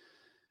date.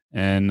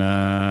 And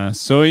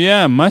so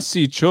yeah,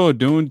 Masi Cho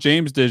doing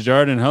James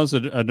Desjardins House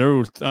of see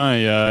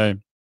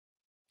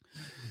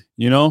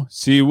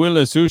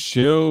Willis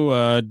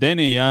Ushio,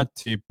 Denny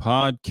Yati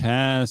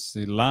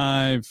podcast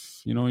live,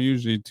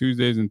 usually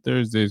Tuesdays and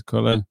Thursdays.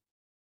 Thought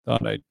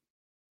I'd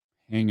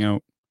hang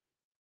out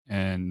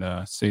and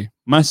say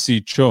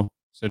Masi Cho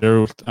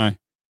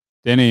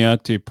Denny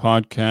Yati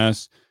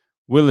podcast.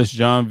 Willis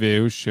John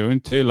Veusho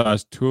and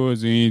Taylor's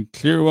tours in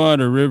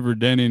Clearwater River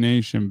Denny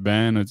Nation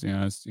Band.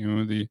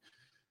 The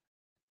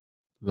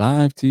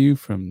live to you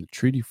from the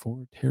Treaty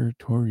 4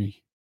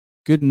 territory.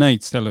 Good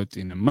night,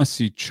 Celotina.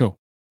 Masi Cho.